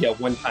Chiefs. Yeah,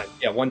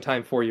 one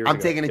time 4 years I'm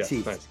ago. taking the Yeah,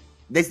 Chiefs. nice.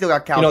 They still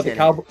got Kyle You know,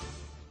 Shanahan.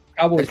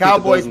 Cowboys The Cowboys beat the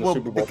Bills in will- the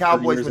Super the Bowl 30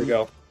 Cowboys years will-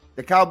 ago.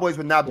 The Cowboys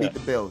would not beat Yeah. the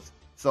Bills,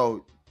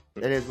 so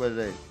it is what it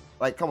is.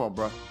 Like, come on,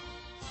 bro.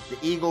 The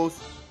Eagles,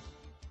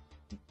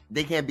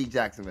 they can't beat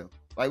Jacksonville.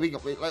 Like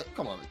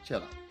come on,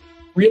 chill out.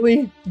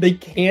 Really? They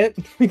can't?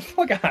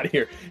 Fuck out of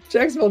here.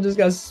 Jacksonville just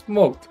got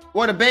smoked.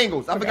 Or the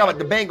Bengals. I forgot about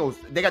the Bengals.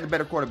 They got the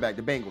better quarterback.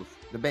 The Bengals.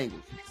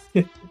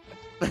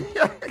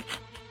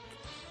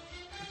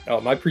 Oh,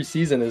 my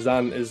preseason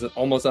is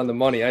almost on the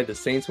money. I had the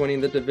Saints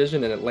winning the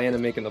division and Atlanta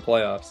making the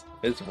playoffs.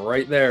 It's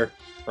right there.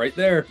 Right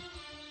there.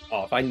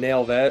 Oh, if I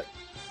nail that,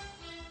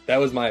 that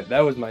was my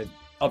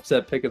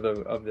upset pick of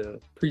the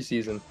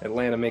preseason.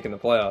 Atlanta making the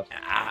playoffs.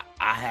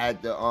 I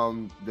had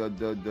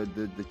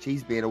the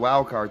Chiefs being a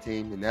wild card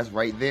team, and that's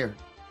right there.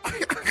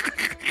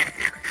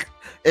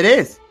 It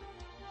is.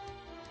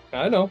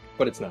 I know,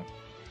 but it's not.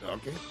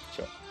 Okay.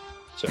 Sure.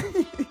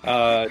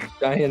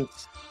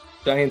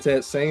 Giants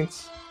at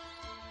Saints.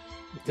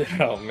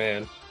 Oh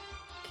man,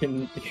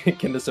 can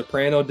the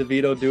Soprano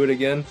DeVito do it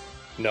again?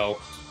 No.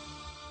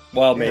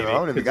 Well, maybe. I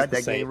don't even got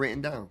that game game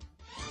written down.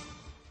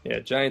 Yeah,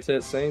 Giants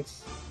at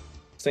Saints.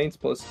 Saints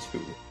 +2.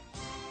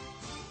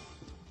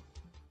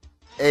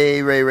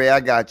 Hey, Ray, I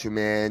got you,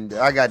 man.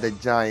 I got the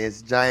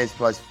Giants. Giants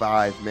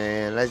 +5,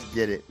 man. Let's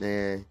get it,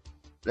 man.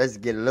 Let's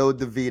get a little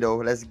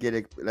DeVito. Let's get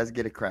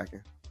it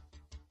cracking.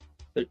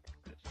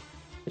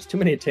 There's too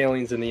many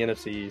Italians in the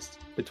NFC East.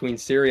 Between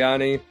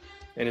Sirianni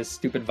and his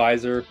stupid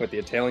visor with the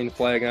Italian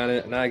flag on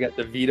it, and I got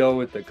DeVito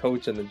with the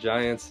coach and the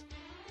Giants.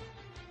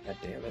 God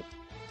damn it.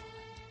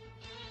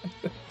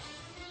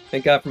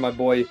 Thank God for my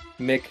boy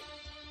Mike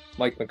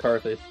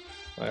McCarthy,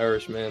 my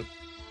Irish man.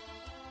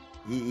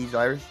 He's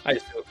Irish? I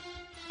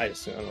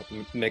assume, I don't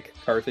know, Mick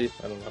Carthy.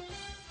 I don't know.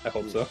 I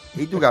hope so.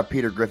 He do got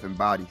Peter Griffin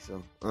body,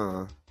 so.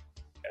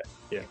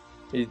 Yeah.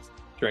 He's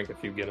drank a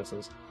few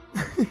Guinnesses.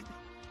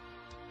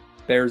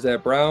 Bears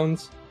at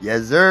Browns.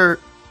 Yes, sir.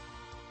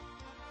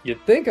 You'd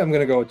think I'm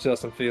going to go with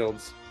Justin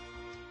Fields,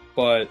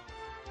 but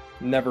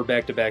never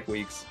back-to-back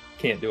weeks.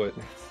 Can't do it.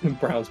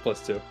 Browns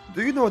 +2.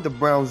 Do you know what the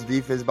Browns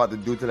defense is about to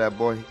do to that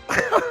boy?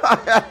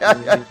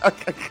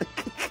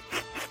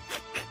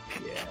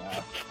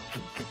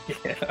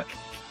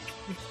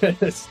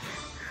 Yeah.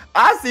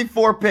 I see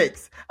 4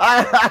 picks.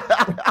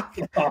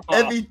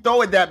 If he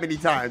throw it that many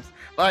times.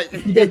 Like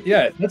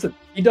yeah,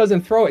 he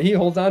doesn't throw it. He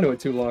holds on to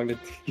it too long to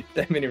get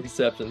that many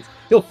receptions.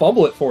 He'll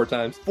fumble it 4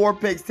 times. 4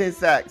 picks, 10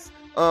 sacks.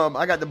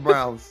 I got the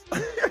Browns.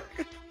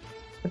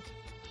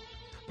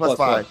 +5.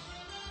 All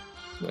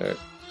right.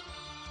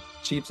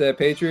 Chiefs at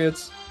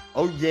Patriots.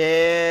 Oh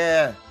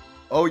yeah.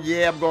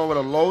 I'm going with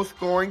a low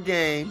scoring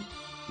game.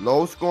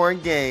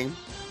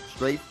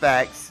 Straight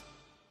facts.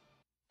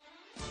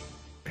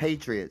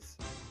 Patriots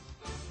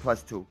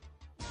 +2.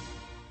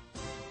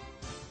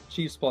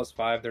 Chiefs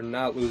 +5. They're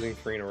not losing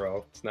 3 in a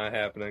row. It's not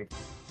happening.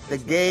 The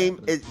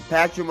game is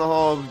Patrick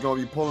Mahomes is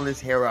gonna be pulling his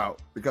hair out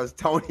because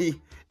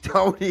Tony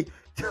gonna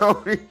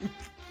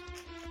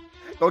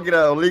get an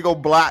illegal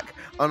block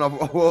on a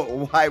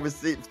wide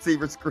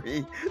receiver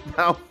screen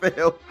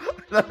downfield.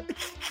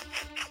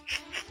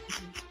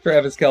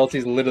 Travis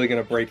Kelce's literally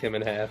gonna break him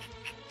in half.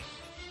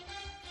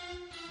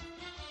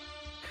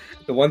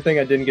 The one thing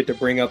I didn't get to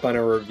bring up on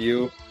a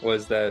review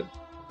was that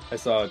I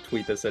saw a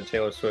tweet that said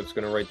Taylor Swift's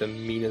going to write the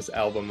meanest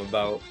album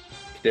about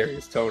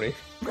Kadarius Toney.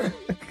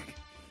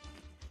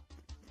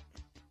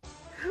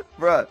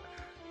 Bruh,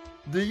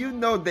 do you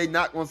know they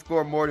not going to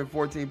score more than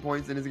 14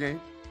 points in this game?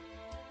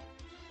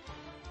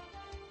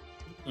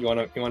 You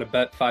want to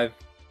bet 5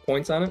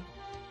 points on it?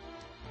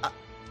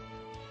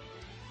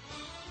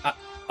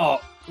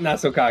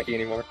 Not so cocky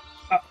anymore.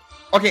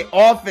 Okay,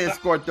 offense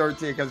scored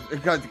 13 because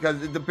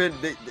it depends.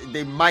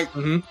 They might.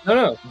 Mm-hmm.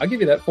 No, I'll give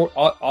you that. For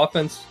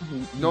offense,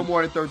 no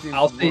more than 13.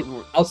 I'll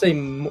say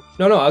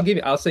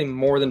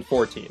more than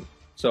 14.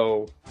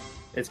 So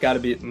it's got to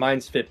be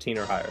mine's 15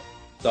 or higher.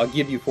 So I'll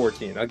give you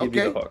 14. I'll give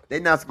you the hook.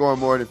 They're not scoring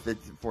more than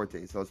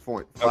 14, so it's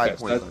 5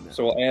 points on that.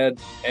 So we'll add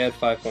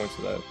 5 points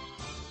to that.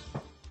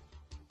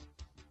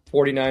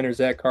 49ers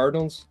at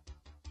Cardinals.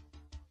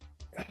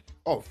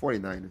 Oh,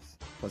 49ers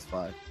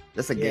 +5.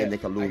 That's a game they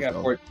can lose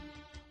though.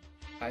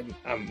 I'm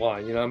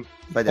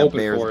hoping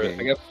Bears for it.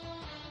 game.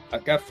 I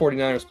got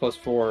 49ers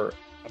 +4.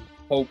 I'm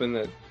hoping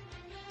that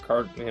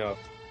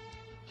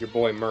your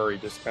boy Murray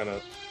just kind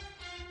of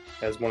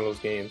has one of those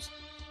games.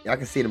 Yeah, I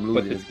can see them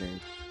losing this game.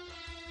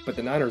 But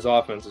the Niners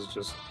offense is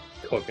just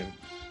cooking,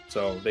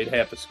 so they'd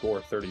have to score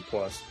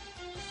 30+.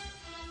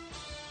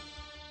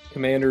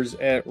 Commanders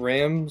at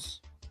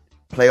Rams.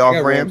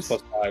 Playoff Rams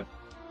 +5.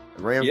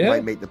 The Rams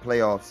might make the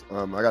playoffs.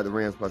 I got the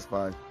Rams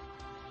 +5.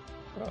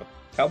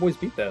 Cowboys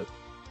beat that.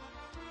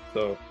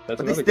 So that's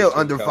but they're still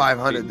under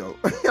 500 though.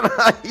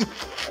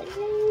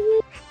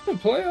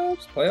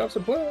 Playoffs are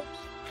playoffs.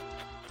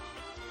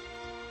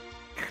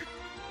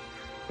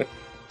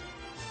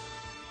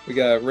 We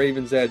got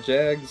Ravens at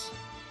Jags.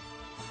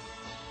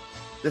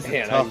 This is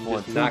a tough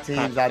one. Two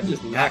teams I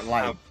just not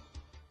like.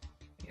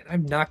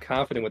 I'm not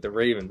confident with the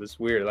Ravens. It's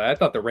weird. I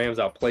thought the Rams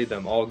outplayed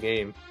them all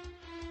game.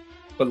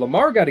 But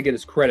Lamar got to get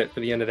his credit for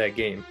the end of that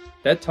game.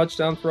 That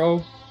touchdown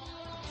throw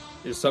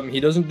is something he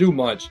doesn't do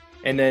much.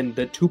 And then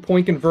the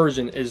 2-point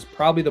conversion is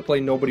probably the play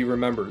nobody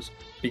remembers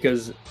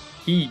because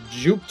he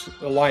juked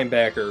the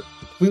linebacker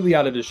completely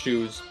out of his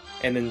shoes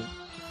and then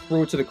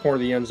threw it to the corner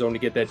of the end zone to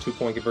get that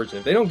 2-point conversion.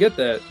 If they don't get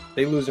that,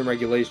 they lose in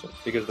regulation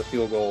because of the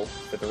field goal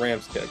that the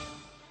Rams kicked.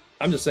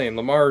 I'm just saying,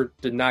 Lamar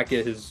did not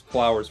get his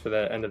flowers for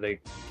that end of the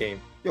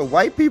game. Yo,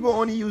 white people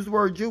only use the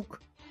word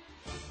juke.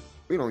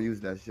 We don't use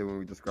that shit when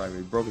we describe it.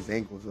 He broke his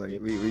ankles. Like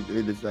we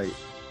just like.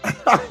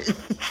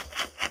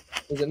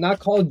 Is it not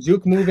called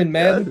juke move in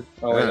Madden?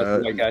 Oh, wait, that's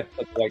the white guy.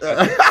 That's the white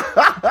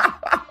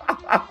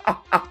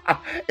guy.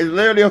 It's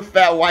literally a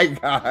fat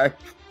white guy.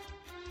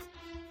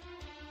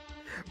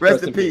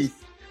 Rest in peace.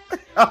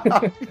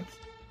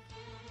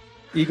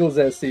 Eagles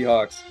at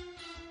Seahawks.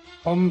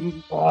 I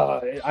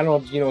don't know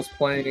if Gino's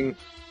playing.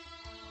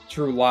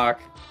 Drew Lock.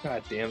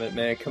 God damn it,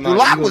 man. Come on. Drew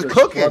Lock was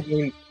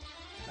cooking.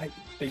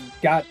 They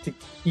got to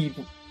keep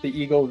the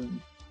Eagles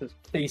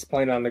face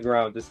planted on the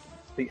ground. Just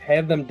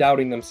have them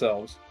doubting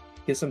themselves.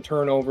 Get some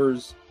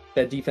turnovers.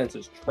 That defense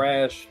is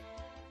trash.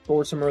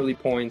 Score some early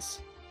points.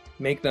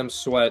 Make them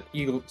sweat.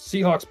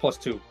 Seahawks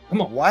 +2.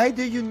 Come on. Why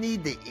do you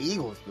need the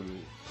Eagles to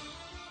lose?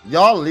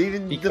 Y'all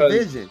leading the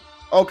division.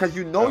 Oh, because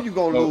you're going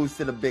to lose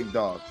to the big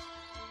dogs.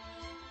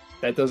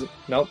 That doesn't...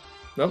 Nope.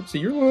 See,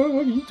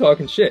 you're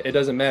talking shit. It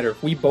doesn't matter.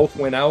 If we both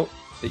win out,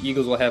 the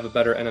Eagles will have a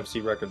better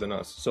NFC record than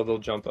us, so they'll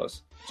jump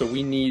us. So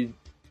we need...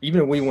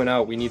 Even if we win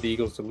out, we need the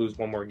Eagles to lose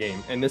one more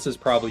game. And this is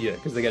probably it,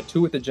 because they got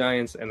 2 with the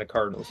Giants and the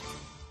Cardinals.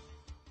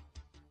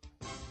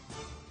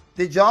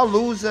 Did y'all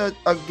lose a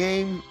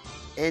game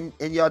in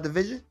your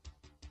division?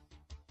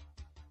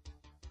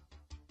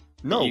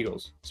 No. The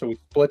Eagles. So we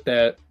split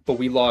that, but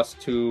we lost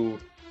to...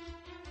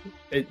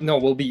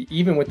 we'll be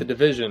even with the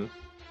division,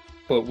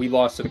 but we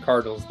lost to the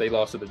Cardinals. They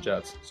lost to the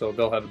Jets. So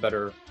they'll have a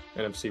better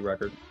NFC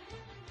record.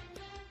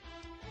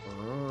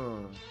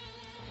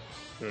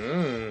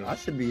 I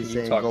should be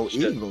saying go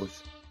shit.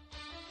 Eagles.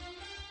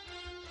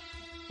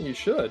 You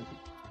should.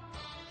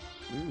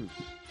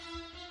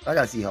 I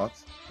got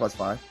Seahawks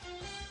 +5.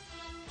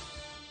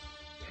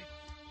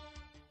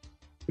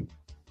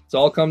 It's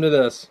all come to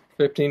this.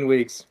 15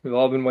 weeks. We've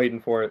all been waiting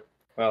for it.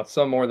 Well,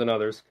 some more than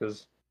others,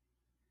 because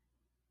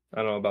I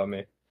don't know about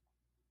me.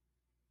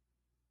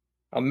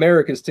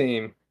 America's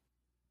team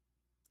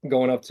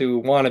going up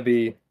to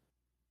wannabe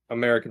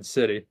American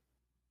City.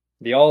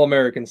 The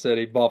All-American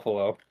City,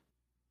 Buffalo.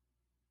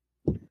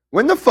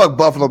 When the fuck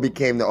Buffalo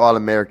became the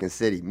All-American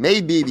City?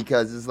 Maybe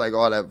because it's like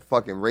all that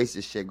fucking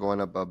racist shit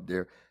going up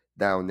there,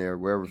 down there,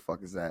 wherever the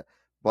fuck is that.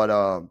 But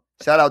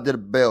shout out to the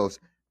Bills.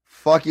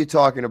 Fuck you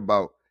talking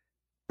about.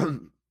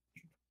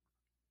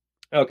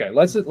 Okay,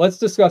 let's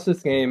discuss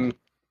this game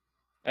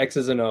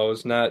X's and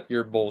O's, not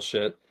your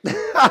bullshit.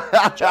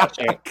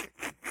 Okay.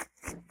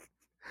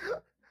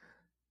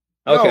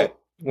 No,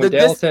 when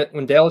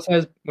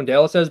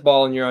Dallas has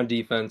ball and you're on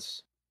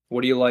defense,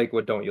 what do you like?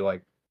 What don't you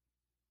like?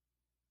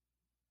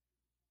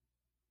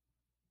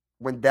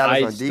 When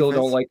Dallas on still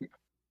defense? Don't like.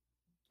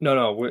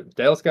 No.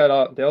 Dallas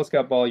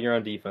got ball. You're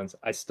on defense.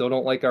 I still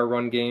don't like our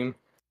run game.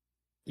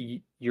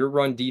 Your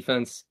run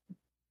defense,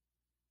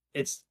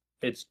 it's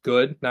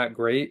good, not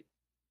great,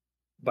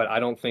 but I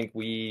don't think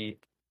we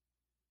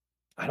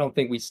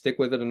stick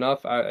with it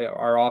enough.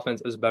 Our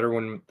offense is better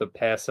when the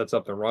pass sets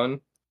up the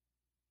run,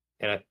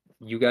 and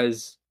you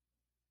guys,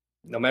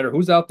 no matter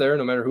who's out there,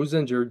 no matter who's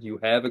injured, you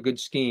have a good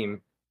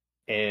scheme,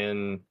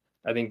 and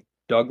I think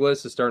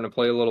Douglas is starting to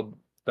play a little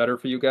better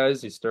for you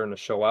guys. He's starting to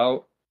show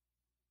out.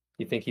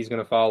 You think he's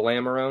going to follow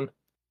Lamb around?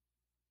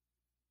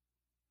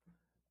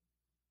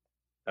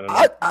 I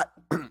don't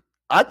know.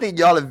 I think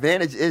y'all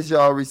advantage is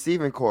y'all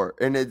receiving core,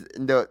 and it's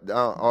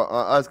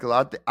us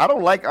because I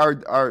don't like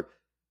our.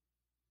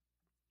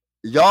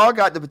 Y'all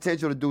got the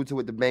potential to do to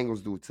what the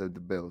Bengals do to the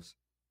Bills.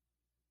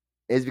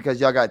 It's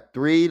because y'all got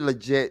 3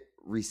 legit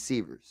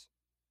receivers,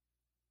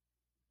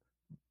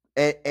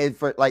 and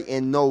for like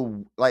and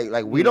no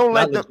like we don't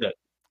let them. Legit.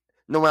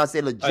 No, when I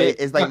say legit,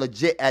 it's like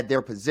legit at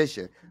their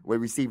position. With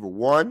receiver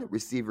 1,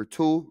 receiver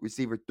 2,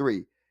 receiver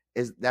 3,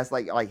 that's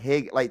like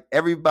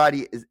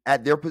everybody is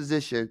at their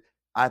position.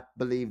 I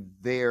believe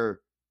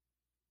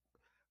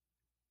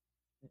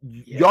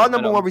y'all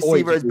number 1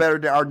 receiver is better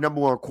than our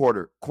number 1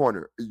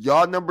 corner.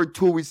 Y'all number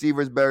 2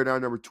 receiver is better than our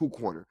number 2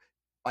 corner.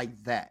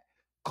 Like that.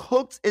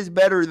 Cooks is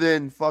better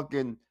than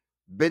fucking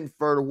Benford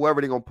or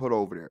whoever they're gonna put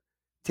over there.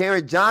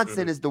 Taron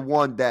Johnson is the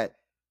one that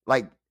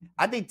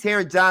I think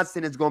Taron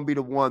Johnson is going to be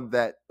the one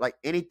that,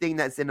 anything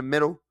that's in the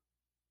middle,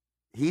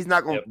 he's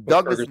not going to.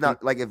 Douglas is not.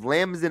 If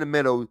Lamb is in the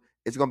middle,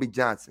 it's going to be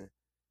Johnson.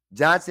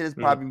 Johnson is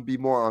probably be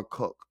more on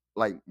Cook,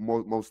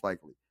 most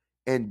likely.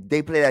 And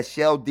they play that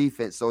shell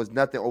defense, so it's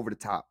nothing over the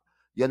top.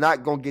 You're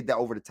not going to get that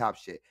over the top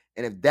shit.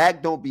 And if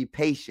Dak don't be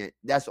patient,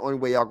 that's the only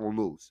way y'all going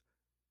to lose.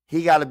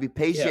 He got to be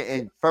patient,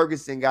 and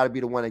Ferguson got to be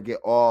the one to get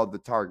all the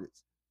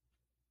targets.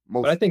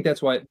 But I think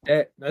that's why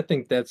I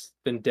think that's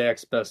been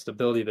Dak's best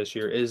ability this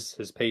year is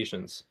his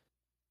patience,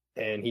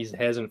 and he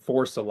hasn't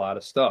forced a lot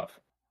of stuff.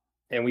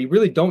 And we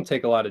really don't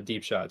take a lot of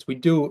deep shots. We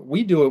do it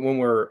when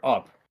we're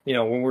up,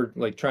 when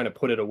we're trying to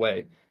put it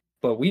away.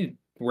 But we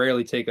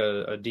rarely take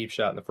a deep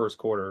shot in the first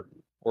quarter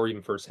or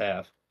even first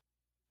half.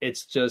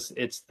 It's the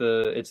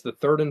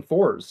 3rd and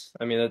 4s.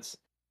 I mean,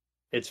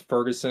 it's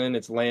Ferguson,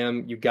 it's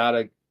Lamb. You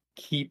gotta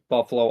keep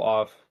Buffalo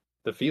off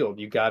the field.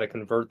 You got to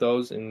convert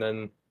those, and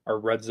then our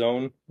red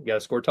zone, you got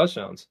to score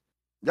touchdowns.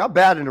 Y'all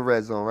bad in the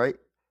red zone, right?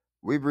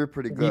 We're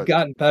pretty good. We've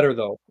gotten better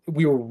though.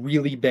 We were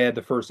really bad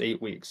the first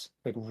 8 weeks,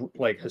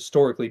 like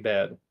historically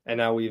bad, and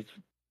now we've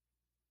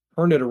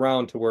turned it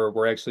around to where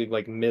we're actually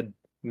like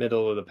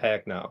middle of the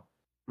pack now.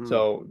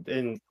 So,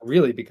 and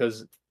really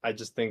because I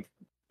just think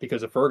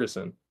because of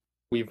Ferguson,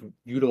 we've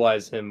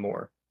utilized him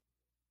more.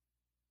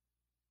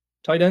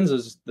 Tight ends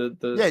is the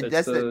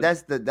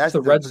that's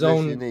the red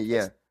zone. You need,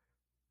 yeah,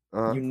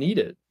 you need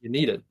it. You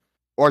need it.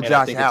 Or and Josh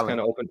I think Allen, it's kind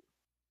of open.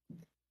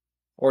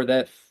 Or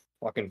that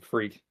fucking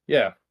freak.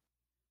 Yeah.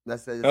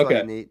 That's all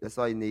you need. That's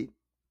all you need.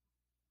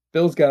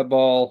 Bills got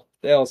ball.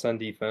 Dallas on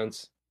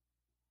defense.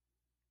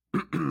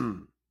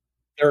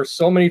 There are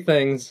so many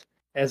things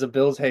as a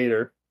Bills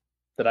hater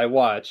that I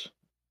watch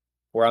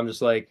where I'm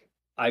just like,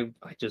 I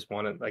just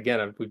want to,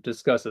 again, we've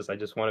discussed this. I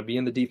just want to be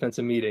in the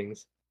defensive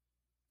meetings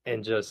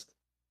and just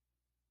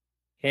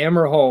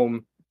hammer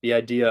home the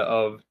idea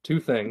of two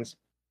things.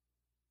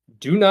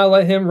 Do not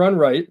let him run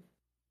right.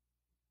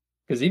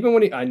 Because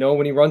even I know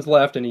when he runs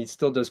left and he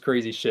still does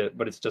crazy shit,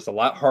 but it's just a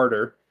lot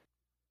harder.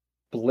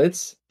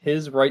 Blitz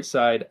his right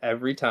side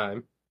every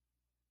time.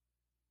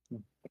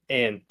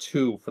 And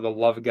two, for the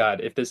love of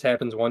God, if this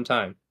happens one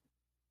time,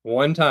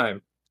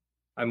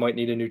 I might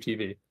need a new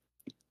TV.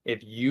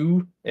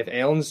 If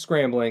Allen's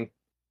scrambling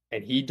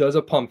and he does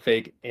a pump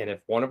fake, and if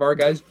one of our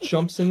guys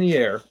jumps in the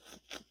air,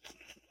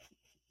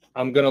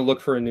 I'm going to look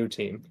for a new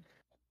team.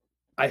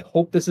 I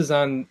hope this is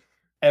on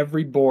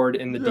every board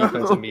in the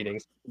defensive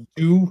meetings.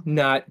 Do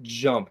not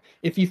jump.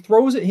 If he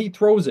throws it, he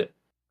throws it.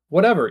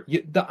 Whatever.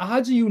 The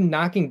odds of you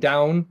knocking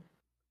down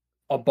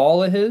a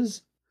ball of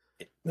his.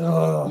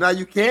 Now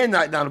you can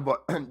knock down a ball.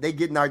 They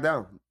get knocked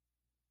down.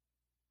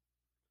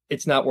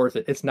 It's not worth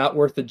it. It's not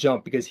worth the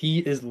jump because he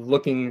is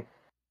looking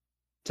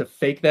to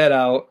fake that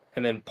out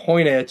and then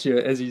point at you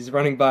as he's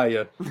running by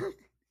you.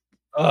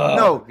 Oh,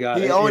 no, God.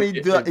 He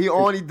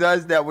only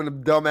does that when the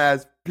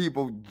dumbass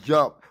people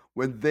jump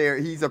when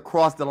he's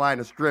across the line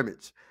of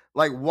scrimmage.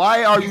 Like,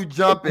 why are you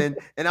jumping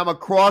and I'm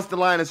across the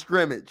line of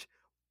scrimmage?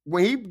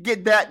 When he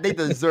get that, they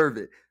deserve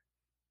it.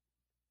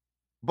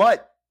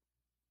 But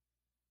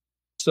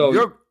so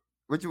go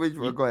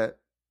ahead.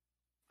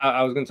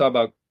 I was going to talk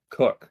about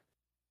Cook.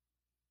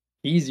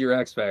 He's your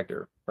X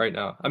factor right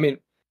now. I mean,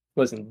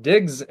 listen,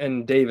 Diggs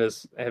and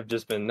Davis have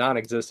just been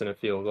non-existent. It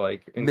feels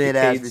like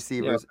mid-ass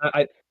receivers.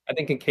 I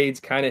think Kincaid's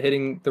kind of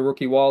hitting the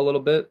rookie wall a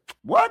little bit.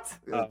 What?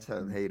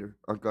 Hater.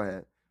 Oh, go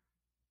ahead.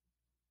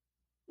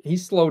 He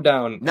slowed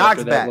down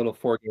after that little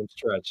 4-game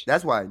stretch.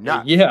 That's why.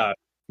 Yeah,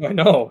 I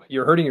know.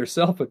 You're hurting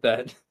yourself with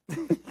that.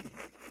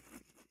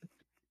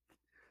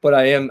 But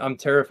I'm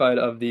terrified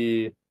of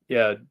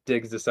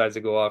Diggs decides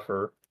to go off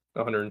for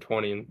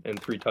 120 and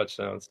 3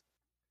 touchdowns.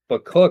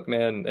 But Cook,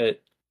 man,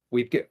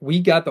 we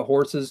got the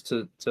horses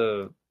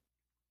to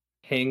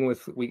hang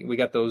with. We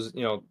got those,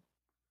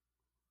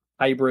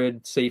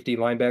 hybrid safety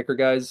linebacker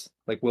guys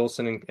like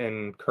Wilson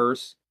and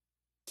Curse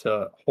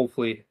to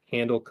hopefully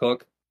handle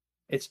Cook.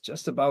 It's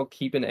just about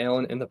keeping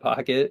Allen in the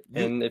pocket,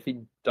 and if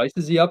he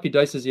dices you up, he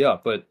dices you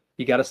up. But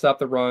you got to stop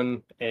the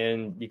run,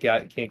 and you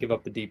can't give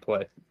up the deep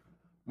play.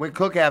 When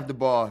Cook have the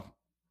ball,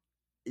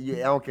 I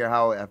don't care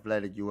how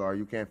athletic you are,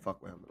 you can't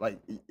fuck with him. Like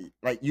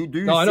you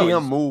do see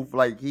him move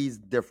like he's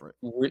different.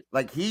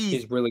 Like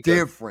he's really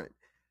different.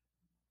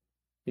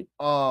 Good.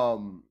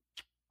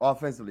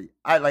 Offensively,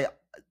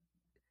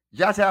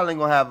 Josh Allen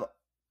gonna have.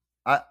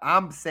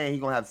 I'm saying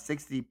he's gonna have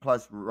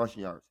 60+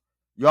 rushing yards.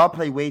 Y'all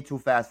play way too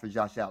fast for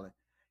Josh Allen.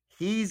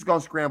 He's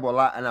gonna scramble a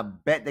lot, and I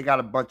bet they got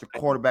a bunch of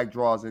quarterback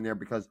draws in there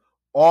because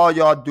all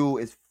y'all do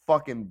is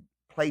fucking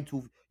play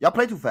too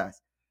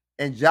fast.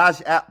 And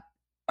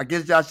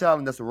against Josh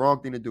Allen, that's the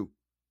wrong thing to do.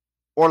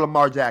 Or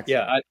Lamar Jackson.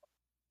 Yeah,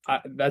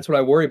 that's what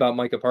I worry about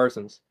Micah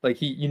Parsons. Like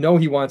he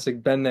wants to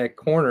bend that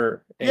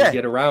corner and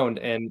get around,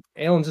 and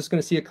Allen's just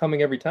going to see it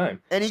coming every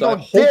time. And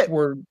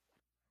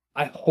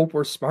I hope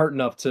we're smart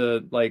enough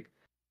to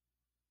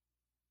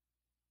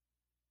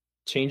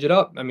change it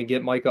up. I mean,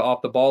 get Micah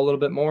off the ball a little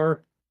bit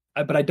more.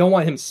 But I don't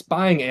want him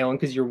spying Allen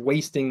because you're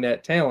wasting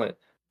that talent.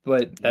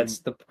 But that's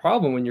the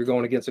problem when you're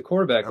going against a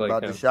quarterback like him. I'm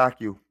about to shock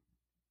you.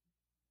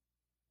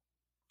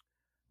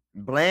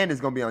 Bland is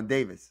going to be on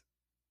Davis.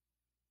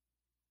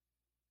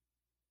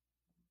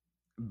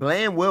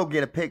 Bland will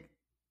get a pick.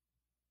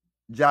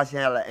 Josh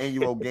Allen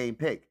annual game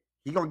pick.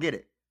 He going to get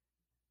it.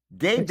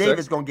 Gabe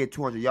Davis going to get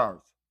 200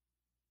 yards.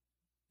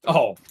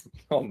 Oh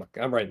my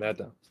God. I'm writing that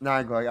down. No,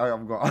 I'm going.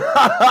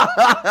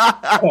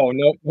 Oh,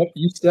 no.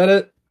 You said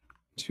it.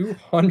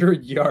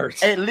 200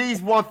 yards. At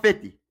least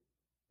 150.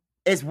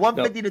 It's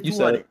 150 to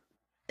 200.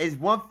 It's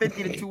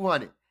 150 to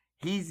 200.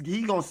 He's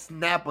going to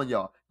snap on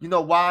y'all. You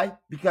know why?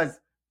 Because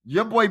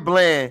your boy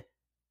Bland,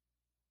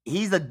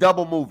 he's a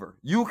double mover.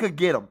 You could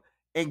get him.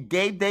 And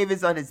Gabe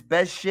Davis on his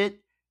best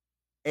shit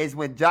is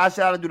when Josh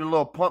Allen do the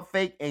little pump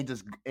fake and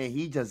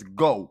he just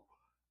go.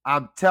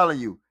 I'm telling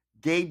you,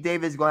 Gabe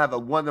Davis is gonna have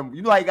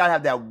you know how you gotta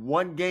have that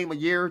one game a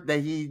year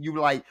that you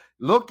like,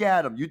 look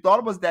at him. You thought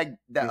it was that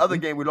other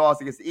game we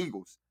lost against the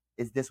Eagles.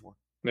 It's this one.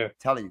 Yeah.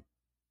 Telling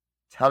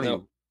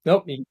you.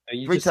 Nope. You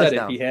 3 just said it.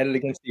 touchdowns. He had it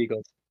against the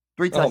Eagles.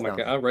 3 touchdowns. Oh my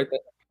God! I'll write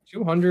that.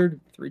 200,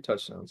 3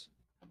 touchdowns.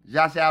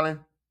 Josh Allen,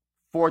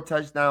 4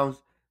 touchdowns.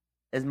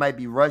 One might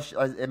be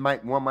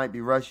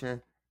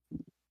rushing.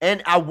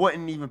 And I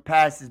wouldn't even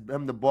pass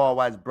him the ball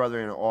while his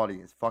brother in the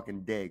audience.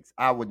 Fucking Diggs.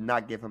 I would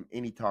not give him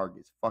any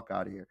targets. Fuck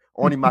out of here.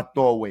 Only my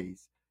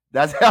throwaways.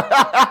 That's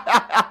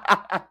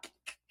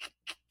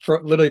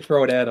literally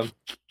throw it at him.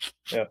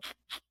 Yeah.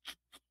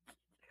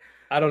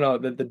 I don't know.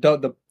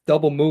 The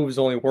double moves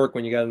only work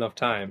when you got enough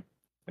time.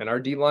 And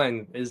our D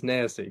line is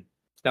nasty.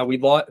 Now we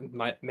lost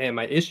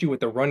my issue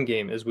with the run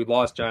game is we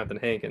lost Jonathan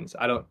Hankins.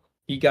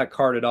 He got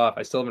carted off.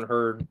 I still haven't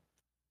heard.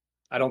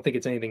 I don't think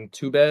it's anything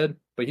too bad,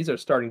 but he's our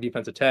starting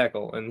defensive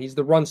tackle, and he's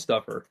the run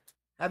stuffer.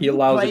 Have he you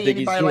allows played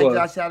Diggy anybody like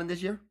Josh Allen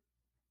this year?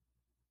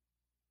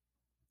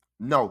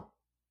 No.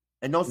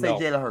 And don't say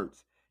Jalen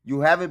Hurts.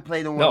 You haven't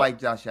played one like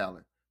Josh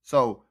Allen.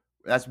 So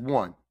that's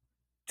 1.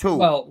 2.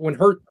 Well, when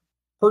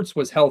Hurts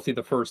was healthy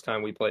the first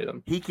time we played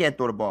him. He can't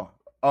throw the ball.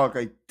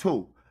 Okay,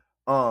 2.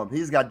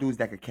 He's got dudes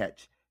that could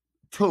catch.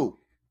 2.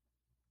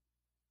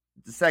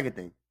 The second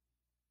thing.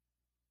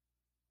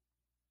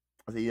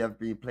 I said, you ever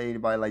played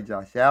anybody like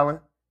Josh Allen?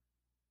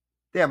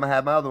 Damn, I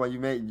had my other one. You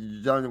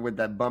made Johnson with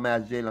that bum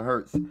ass Jalen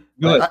Hurts.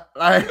 Good.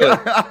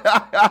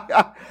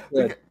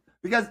 Good.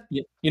 Because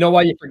you know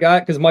why you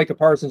forgot? Because Micah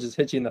Parsons just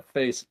hit you in the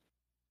face.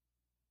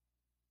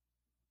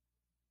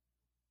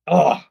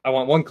 Oh, I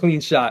want one clean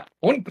shot.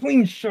 One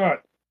clean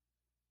shot.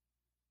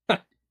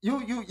 You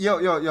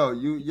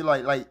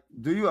like,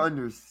 do you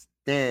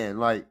understand?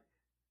 Like,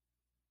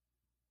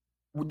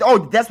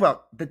 that's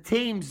what the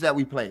teams that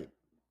we played.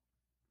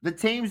 The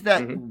teams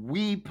that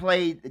we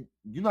played,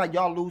 you know how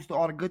y'all lose to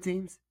all the good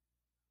teams?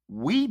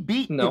 We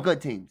beat the good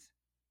teams.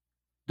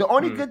 The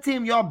only good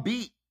team y'all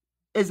beat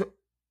that's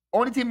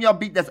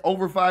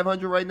over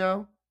 500 right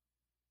now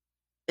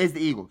is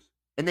the Eagles.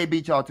 And they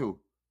beat y'all too.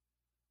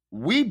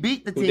 We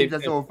beat the teams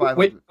that's over 500.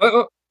 Wait,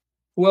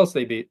 who else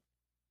they beat?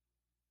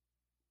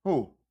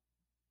 Who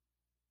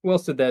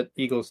else did that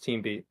Eagles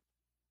team beat?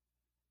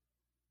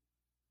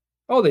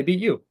 Oh, they beat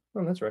you.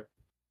 Oh, that's right.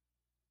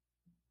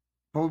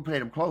 But we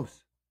played them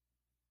close.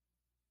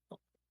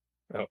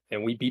 Oh,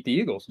 and we beat the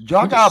Eagles.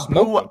 Y'all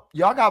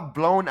got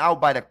blown out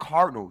by the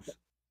Cardinals.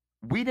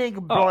 We didn't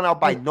get blown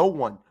out by no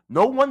one.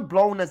 No one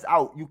blown us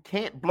out. You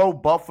can't blow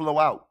Buffalo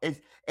out.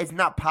 It's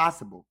not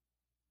possible.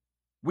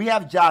 We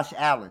have Josh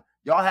Allen.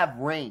 Y'all have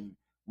Rain.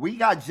 We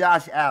got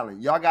Josh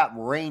Allen. Y'all got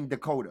Rain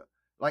Dakota.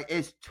 Like,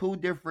 it's 2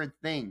 different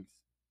things.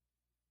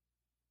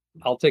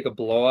 I'll take a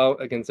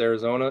blowout against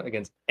Arizona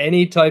against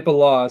any type of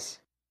loss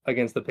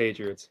against the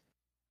Patriots.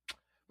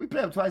 We play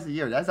them twice a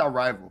year. That's our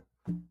rival.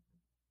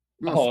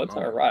 It's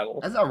our rival.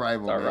 That's our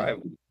rival. That's our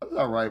rival. That's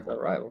our rival. Our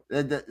rival.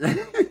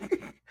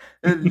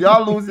 And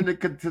y'all losing to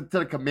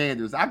the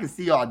Commanders. I can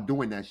see y'all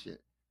doing that shit.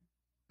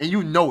 And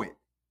you know it.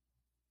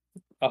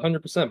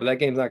 100%, but that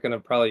game's not going to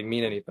probably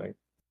mean anything.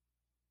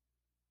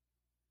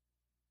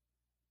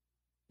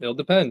 It'll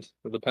depend.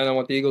 It'll depend on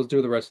what the Eagles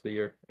do the rest of the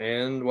year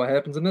and what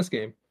happens in this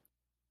game.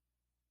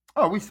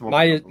 Oh, we smoke.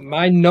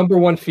 My number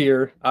one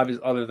fear,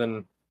 obviously, other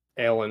than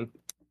Allen,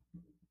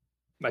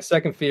 my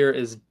second fear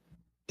is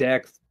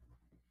Dak,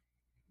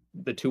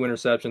 the 2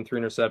 interception, 3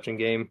 interception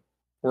game,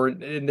 where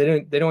they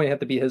don't even have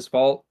to be his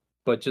fault,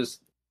 but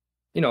just,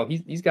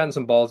 he's gotten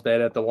some balls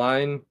bad at the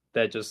line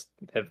that just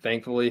have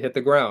thankfully hit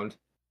the ground,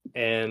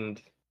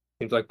 and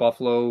seems like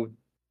Buffalo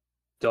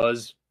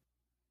does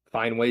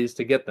find ways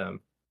to get them.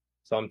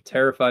 So I'm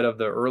terrified of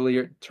the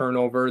early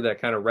turnover that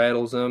kind of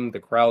rattles them. The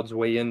crowd's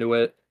way into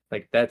it.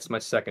 Like, that's my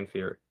second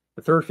fear.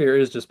 The third fear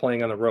is just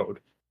playing on the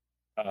road.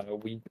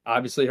 We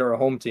obviously are a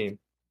home team.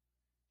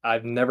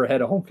 I've never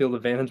had a home field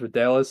advantage with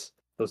Dallas.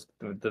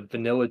 The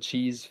vanilla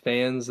cheese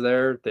fans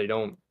there, they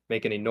don't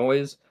make any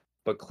noise.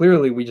 But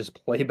clearly we just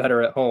play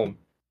better at home.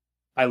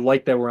 I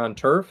like that we're on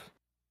turf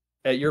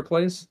at your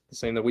place, the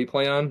same that we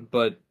play on.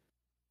 But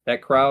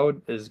that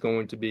crowd is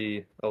going to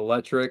be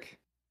electric.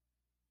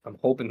 I'm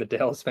hoping the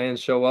Dallas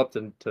fans show up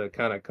to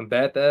kind of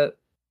combat that.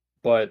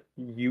 But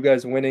you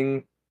guys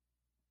winning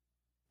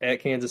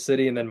at Kansas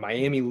City and then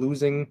Miami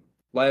losing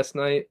last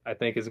night, I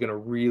think is going to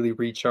really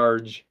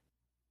recharge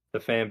the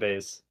fan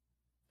base.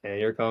 And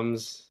here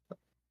comes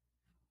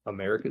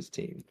America's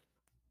team.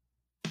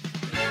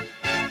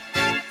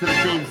 To the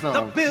theme song.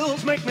 The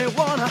Bills make me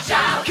wanna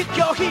shout. Kick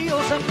your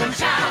heels up and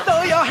shout.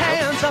 Throw your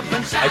hands up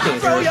and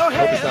shout. Throw your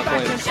head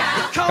back and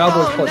shout.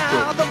 Cowboys plus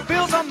now. 2. The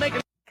Bills are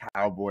making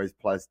Cowboys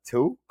plus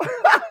 2.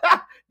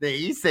 Did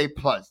he say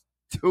plus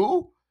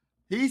 2?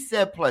 He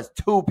said plus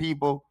 2,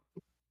 people.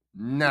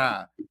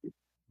 Nah.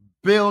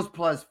 Bills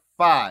plus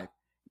 5.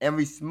 And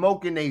we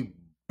smoking they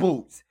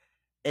boots.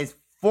 It's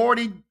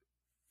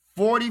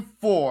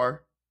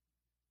 44.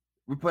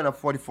 We putting up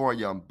 44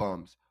 young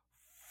bums.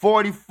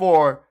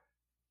 44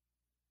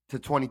 to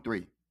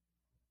 23.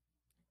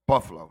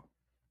 Buffalo.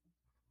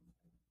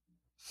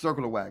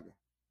 Circle the wagon.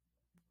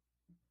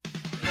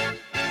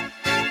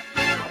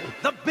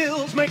 The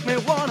Bills make me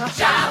wanna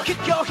shout.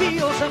 Kick your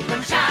heels up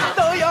and shout.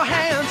 Throw your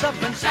hands up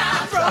and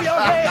shout. Throw your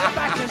head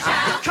back and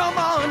shout. Come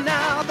on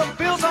now, the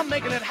Bills are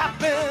making it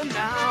happen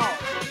now.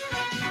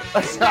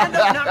 Stand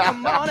up now,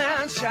 come on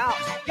and shout.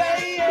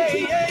 Yeah, yeah,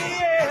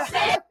 yeah,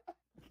 yeah.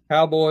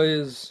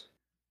 Cowboys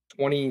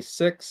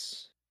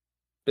 26,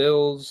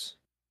 Bills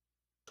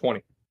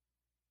 20.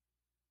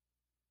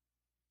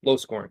 Low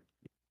scoring.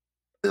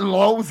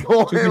 Low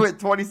scoring with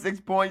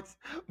 26 points.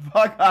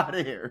 Fuck out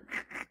of here.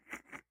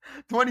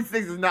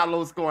 26 is not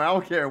low scoring. I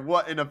don't care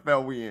what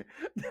NFL we in.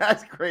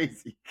 That's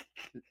crazy.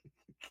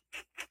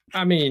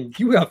 I mean,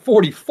 you got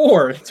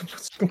 44.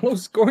 It's low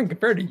scoring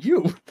compared to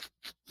you.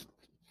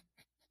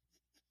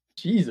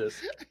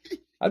 Jesus.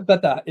 I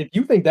bet that if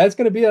you think that's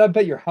going to be it, I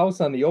bet your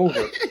house on the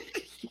over.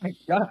 My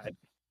God.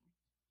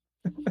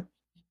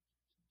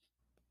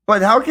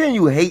 But how can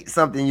you hate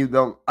something you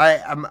don't?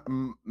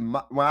 When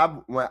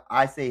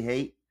I say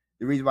hate,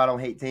 the reason why I don't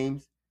hate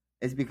teams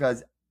is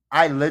because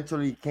I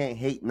literally can't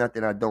hate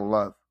nothing I don't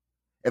love.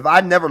 If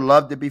I never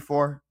loved it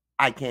before,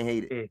 I can't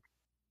hate it.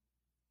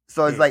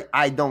 So it's like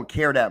I don't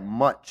care that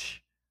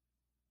much.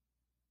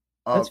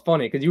 That's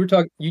funny because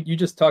you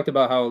just talked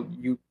about how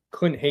you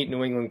couldn't hate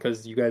New England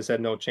because you guys had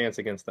no chance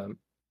against them.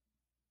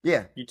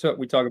 Yeah. We talk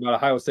about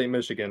Ohio State,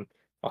 Michigan.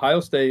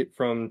 Ohio State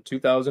from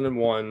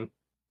 2001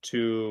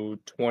 to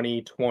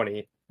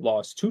 2020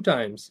 lost 2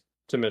 times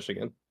to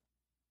Michigan.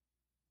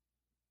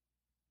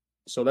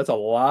 So that's a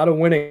lot of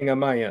winning on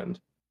my end.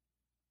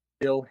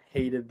 Still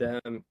hated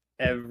them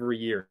every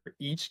year.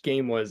 Each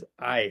game was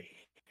I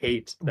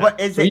hate them. But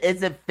is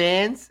it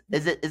fans?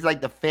 Is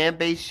like the fan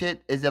base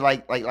shit? Is it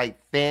like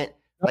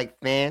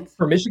fans?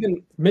 For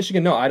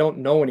Michigan, no, I don't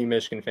know any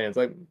Michigan fans.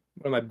 Like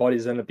one of my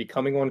buddies ended up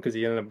becoming one because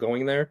he ended up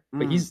going there,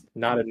 but he's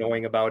not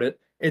annoying about it.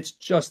 It's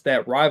just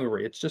that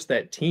rivalry. It's just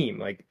that team.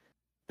 Like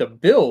the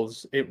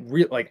Bills,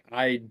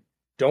 I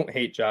don't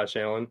hate Josh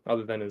Allen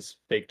other than his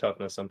fake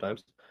toughness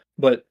sometimes.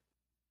 But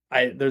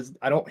I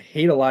don't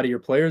hate a lot of your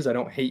players. I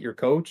don't hate your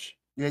coach.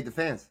 You hate the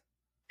fans.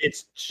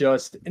 It's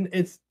just and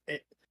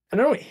I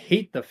don't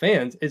hate the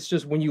fans. It's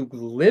just when you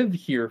live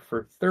here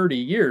for 30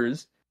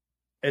 years,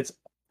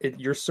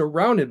 you're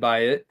surrounded by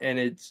it, and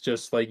it's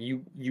just like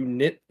you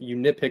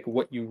nitpick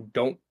what you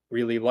don't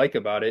really like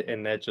about it,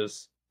 and that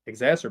just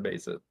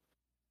exacerbates it.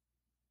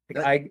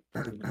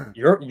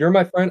 You're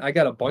my friend. I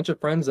got a bunch of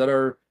friends that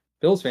are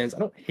Bills fans. I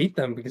don't hate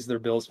them because they're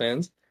Bills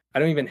fans. I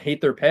don't even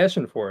hate their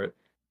passion for it.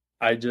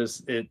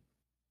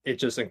 It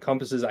just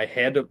encompasses.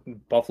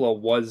 Buffalo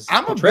was.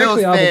 I'm a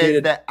Bills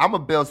fan I'm a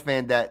Bills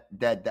fan that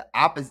the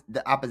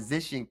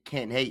opposition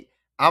can't hate.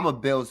 I'm a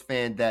Bills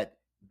fan that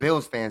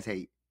Bills fans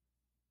hate.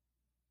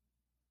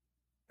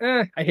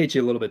 I hate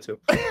you a little bit too.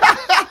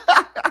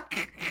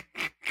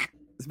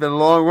 It's been a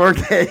long work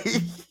day.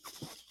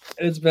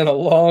 It's been a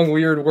long,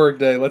 weird work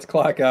day. Let's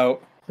clock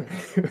out.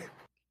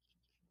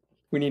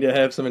 We need to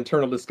have some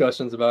internal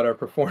discussions about our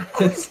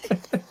performance.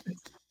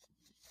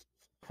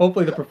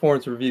 Hopefully the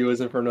performance review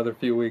isn't for another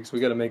few weeks.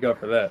 We got to make up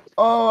for that.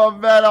 Oh, I'm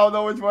bad. I don't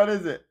know which one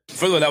is it.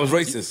 First of all, that was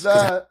racist.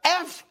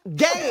 F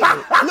game.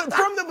 Look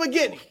from the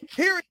beginning.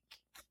 Here it.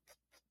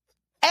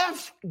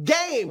 F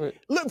game.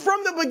 Look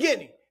from the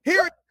beginning.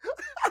 Here it.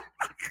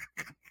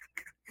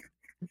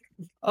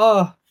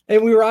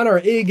 And we were on our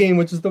A game,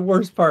 which is the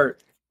worst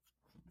part.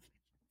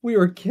 We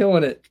were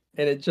killing it,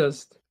 and it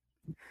just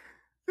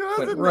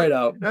went right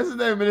out. That's the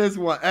name of this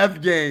one.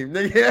 F game.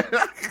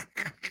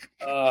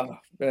 Oh,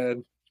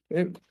 man.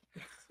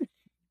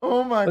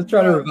 Oh my God. Let's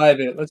try to revive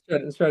it. Let's try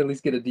to at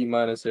least get a D-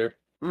 here.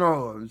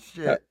 Oh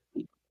shit.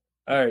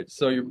 All right,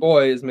 so your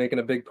boy is making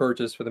a big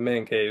purchase for the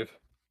man cave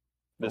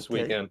this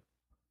weekend.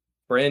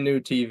 Brand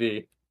new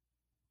TV.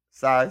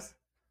 Size?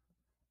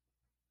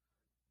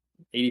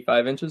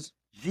 85 inches.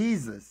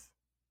 Jesus.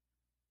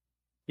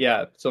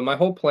 Yeah, so my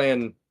whole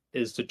plan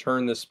is to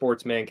turn this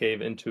sports man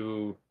cave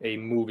into a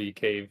movie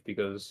cave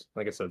because,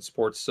 like I said,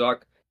 sports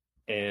suck.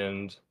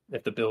 And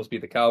if the Bills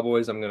beat the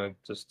Cowboys, I'm going to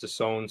just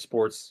disown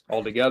sports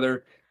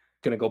altogether.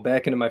 Going to go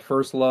back into my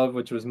first love,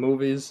 which was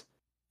movies.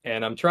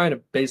 And I'm trying to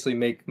basically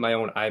make my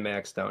own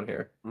IMAX down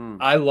here.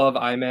 I love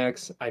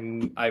IMAX.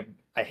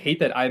 I hate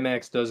that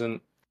IMAX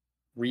doesn't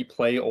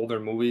replay older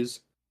movies.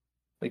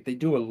 Like they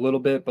do a little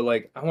bit, but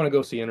like I want to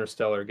go see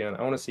Interstellar again.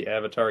 I want to see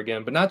Avatar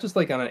again, but not just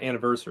like on an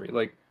anniversary.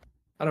 Like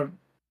on a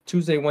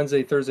Tuesday,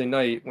 Wednesday, Thursday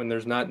night when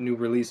there's not new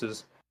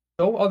releases.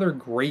 Show other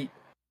great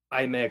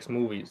IMAX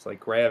movies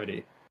like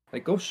Gravity.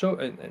 Like go show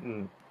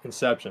and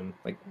Inception,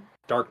 like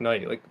Dark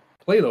Knight. Like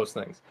play those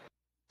things.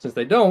 Since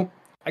they don't,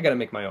 I got to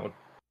make my own.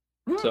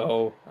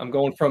 So I'm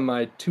going from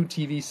my 2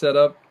 TV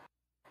setup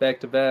back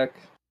to back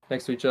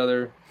next to each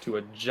other to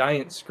a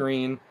giant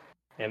screen,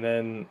 and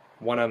then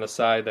one on the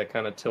side that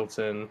kind of tilts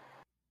in.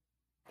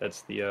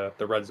 That's the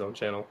Red Zone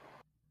channel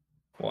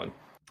one.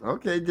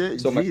 Okay,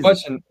 so my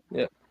question,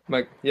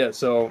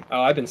 so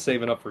I've been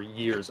saving up for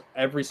years.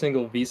 Every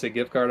single Visa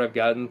gift card I've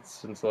gotten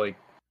since like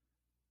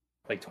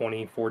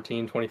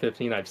 2014,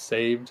 2015, I've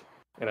saved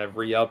and I've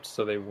re-upped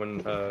so they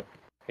wouldn't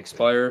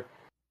expire.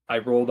 I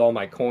rolled all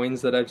my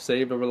coins that I've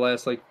saved over the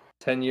last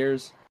 10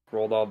 years,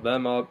 rolled all of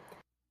them up.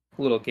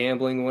 little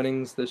gambling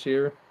winnings this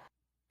year.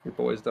 Your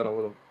boy's done a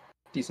little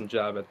decent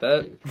job at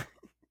that.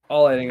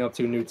 All adding up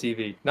to a new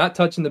TV. Not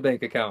touching the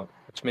bank account,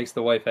 which makes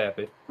the wife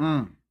happy.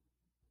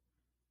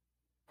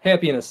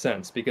 Happy in a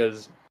sense,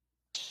 because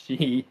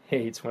she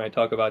hates when I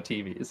talk about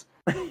TVs.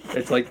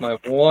 It's like my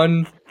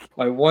one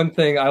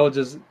thing.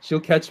 She'll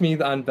catch me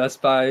on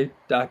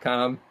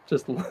BestBuy.com,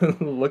 just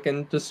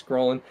looking, just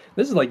scrolling.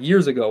 This is like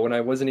years ago when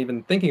I wasn't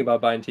even thinking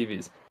about buying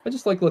TVs. I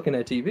just like looking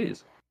at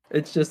TVs.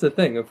 It's just a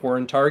thing. If we're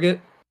in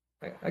Target,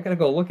 I gotta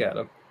go look at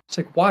them. It's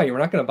like, why? We're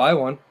not gonna buy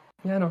one.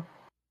 Yeah, I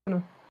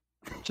know.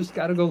 Just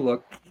gotta go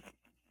look.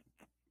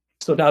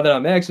 So now that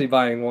I'm actually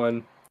buying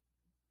one,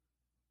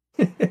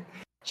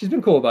 she's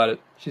been cool about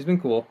it. She's been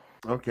cool.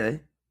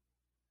 Okay.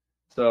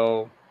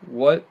 So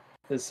what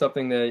is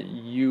something that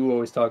you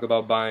always talk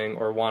about buying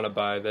or want to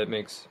buy that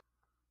makes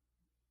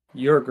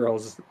your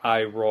girl's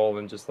eye roll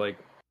and just like,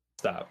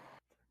 stop?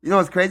 You know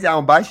what's crazy? I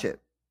don't buy shit.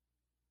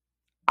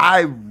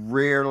 I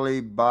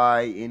rarely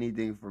buy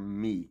anything for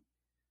me.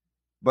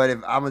 But if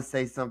I'm going to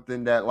say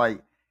something that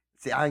like,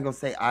 see, I ain't going to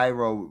say eye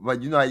roll,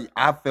 but you know,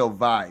 I feel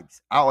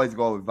vibes. I always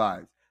go with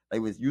vibes.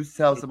 Like when you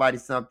tell somebody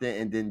something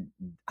and then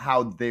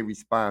how they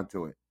respond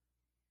to it.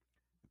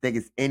 I think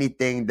it's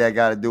anything that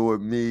got to do with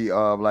me,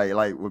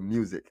 like with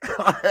music.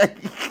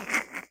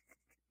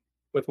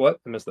 With what?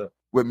 I missed that.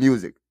 With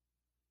music.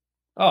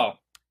 Oh.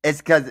 It's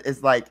because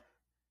it's like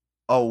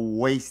a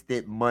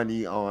wasted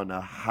money on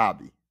a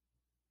hobby.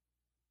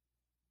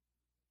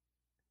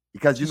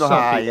 Because you know how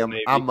I am.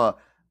 Maybe.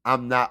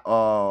 I'm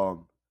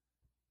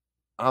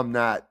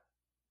not,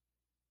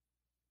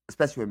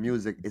 especially with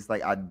music, it's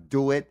like I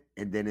do it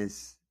and then I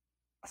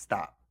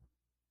stop.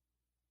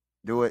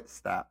 Do it,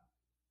 stop.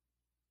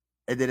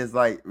 And then it's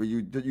like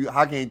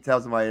how can you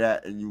tell somebody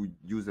that and you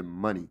using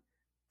money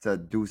to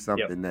do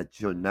something that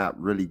you're not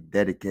really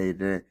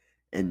dedicated in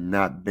and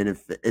not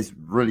benefit? It's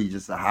really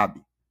just a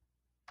hobby.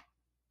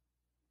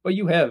 But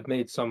you have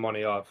made some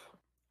money off.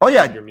 Oh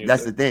yeah,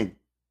 that's the thing.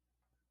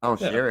 I don't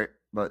share it,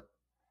 but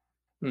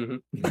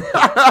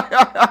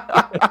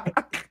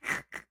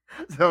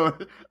so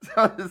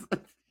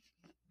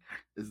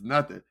it's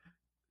nothing.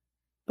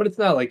 But it's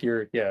not like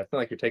it's not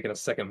like you're taking a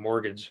second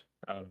mortgage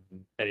out of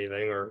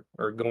anything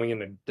or going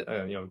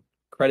into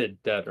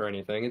credit debt or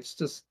anything. It's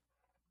just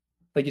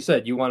like you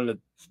said, you wanted to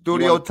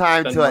studio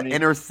time to an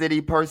inner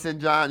city person,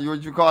 John.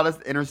 What you call us,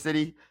 inner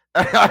city?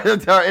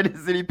 To our inner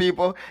city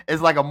people,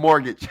 it's like a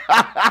mortgage.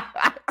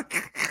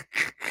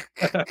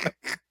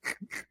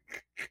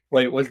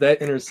 Wait, was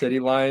that inner city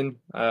line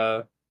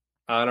on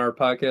our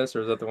podcast,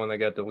 or is that the one that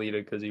got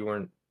deleted because you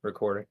weren't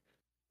recording?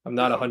 I'm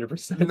not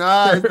 100%.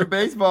 Nah, it's the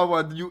baseball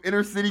one. You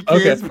inner city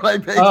kids play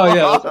baseball. Oh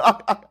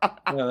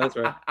yeah, that's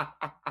right.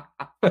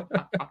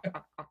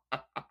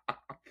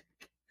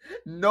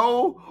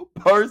 No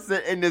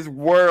person in this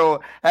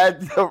world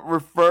had to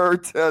refer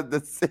to the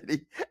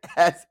city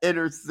as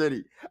inner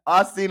city.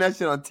 I seen that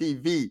shit on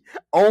TV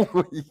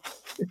only.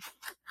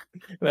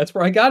 That's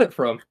where I got it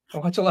from. I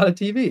watch a lot of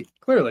TV.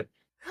 Clearly.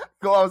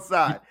 Go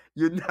outside.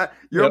 You're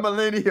a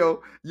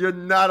millennial. You're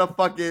not a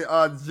fucking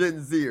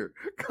Gen Zer.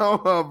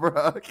 Come on,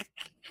 bro.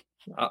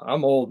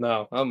 I'm old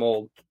now. I'm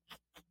old.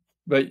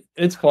 But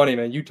it's funny,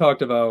 man. You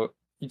talked about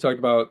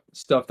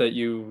stuff that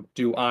you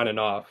do on and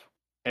off,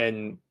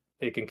 and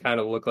it can kind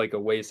of look like a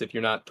waste if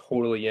you're not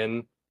totally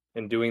in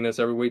and doing this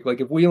every week.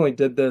 Like if we only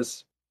did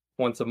this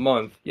once a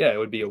month, yeah, it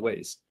would be a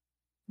waste.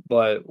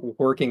 But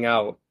working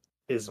out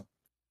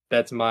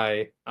that's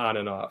my on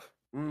and off.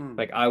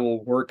 Like I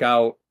will work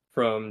out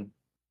from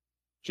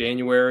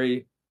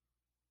January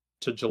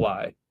to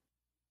July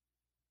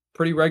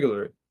pretty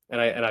regular.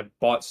 And I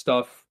bought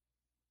stuff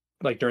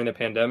like during the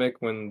pandemic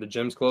when the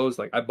gyms closed.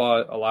 Like I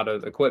bought a lot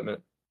of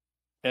equipment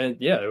and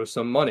yeah, it was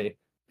some money.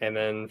 And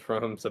then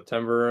from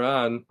September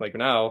on, like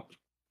now,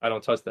 I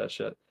don't touch that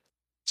shit.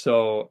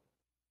 So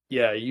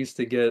yeah, I used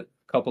to get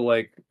a couple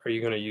like, are you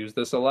going to use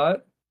this a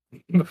lot?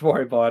 Before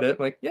I bought it.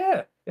 Like,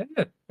 yeah.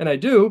 And I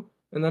do,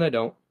 and then I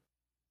don't.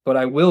 But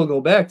I will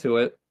go back to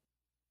it.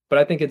 But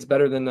I think it's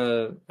better than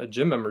a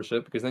gym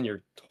membership because then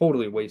you're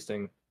totally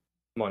wasting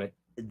money.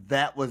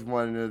 That was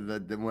one of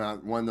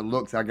the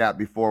looks I got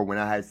before when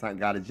I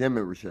got a gym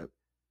membership.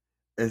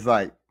 It's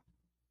like,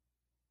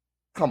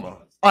 come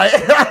on.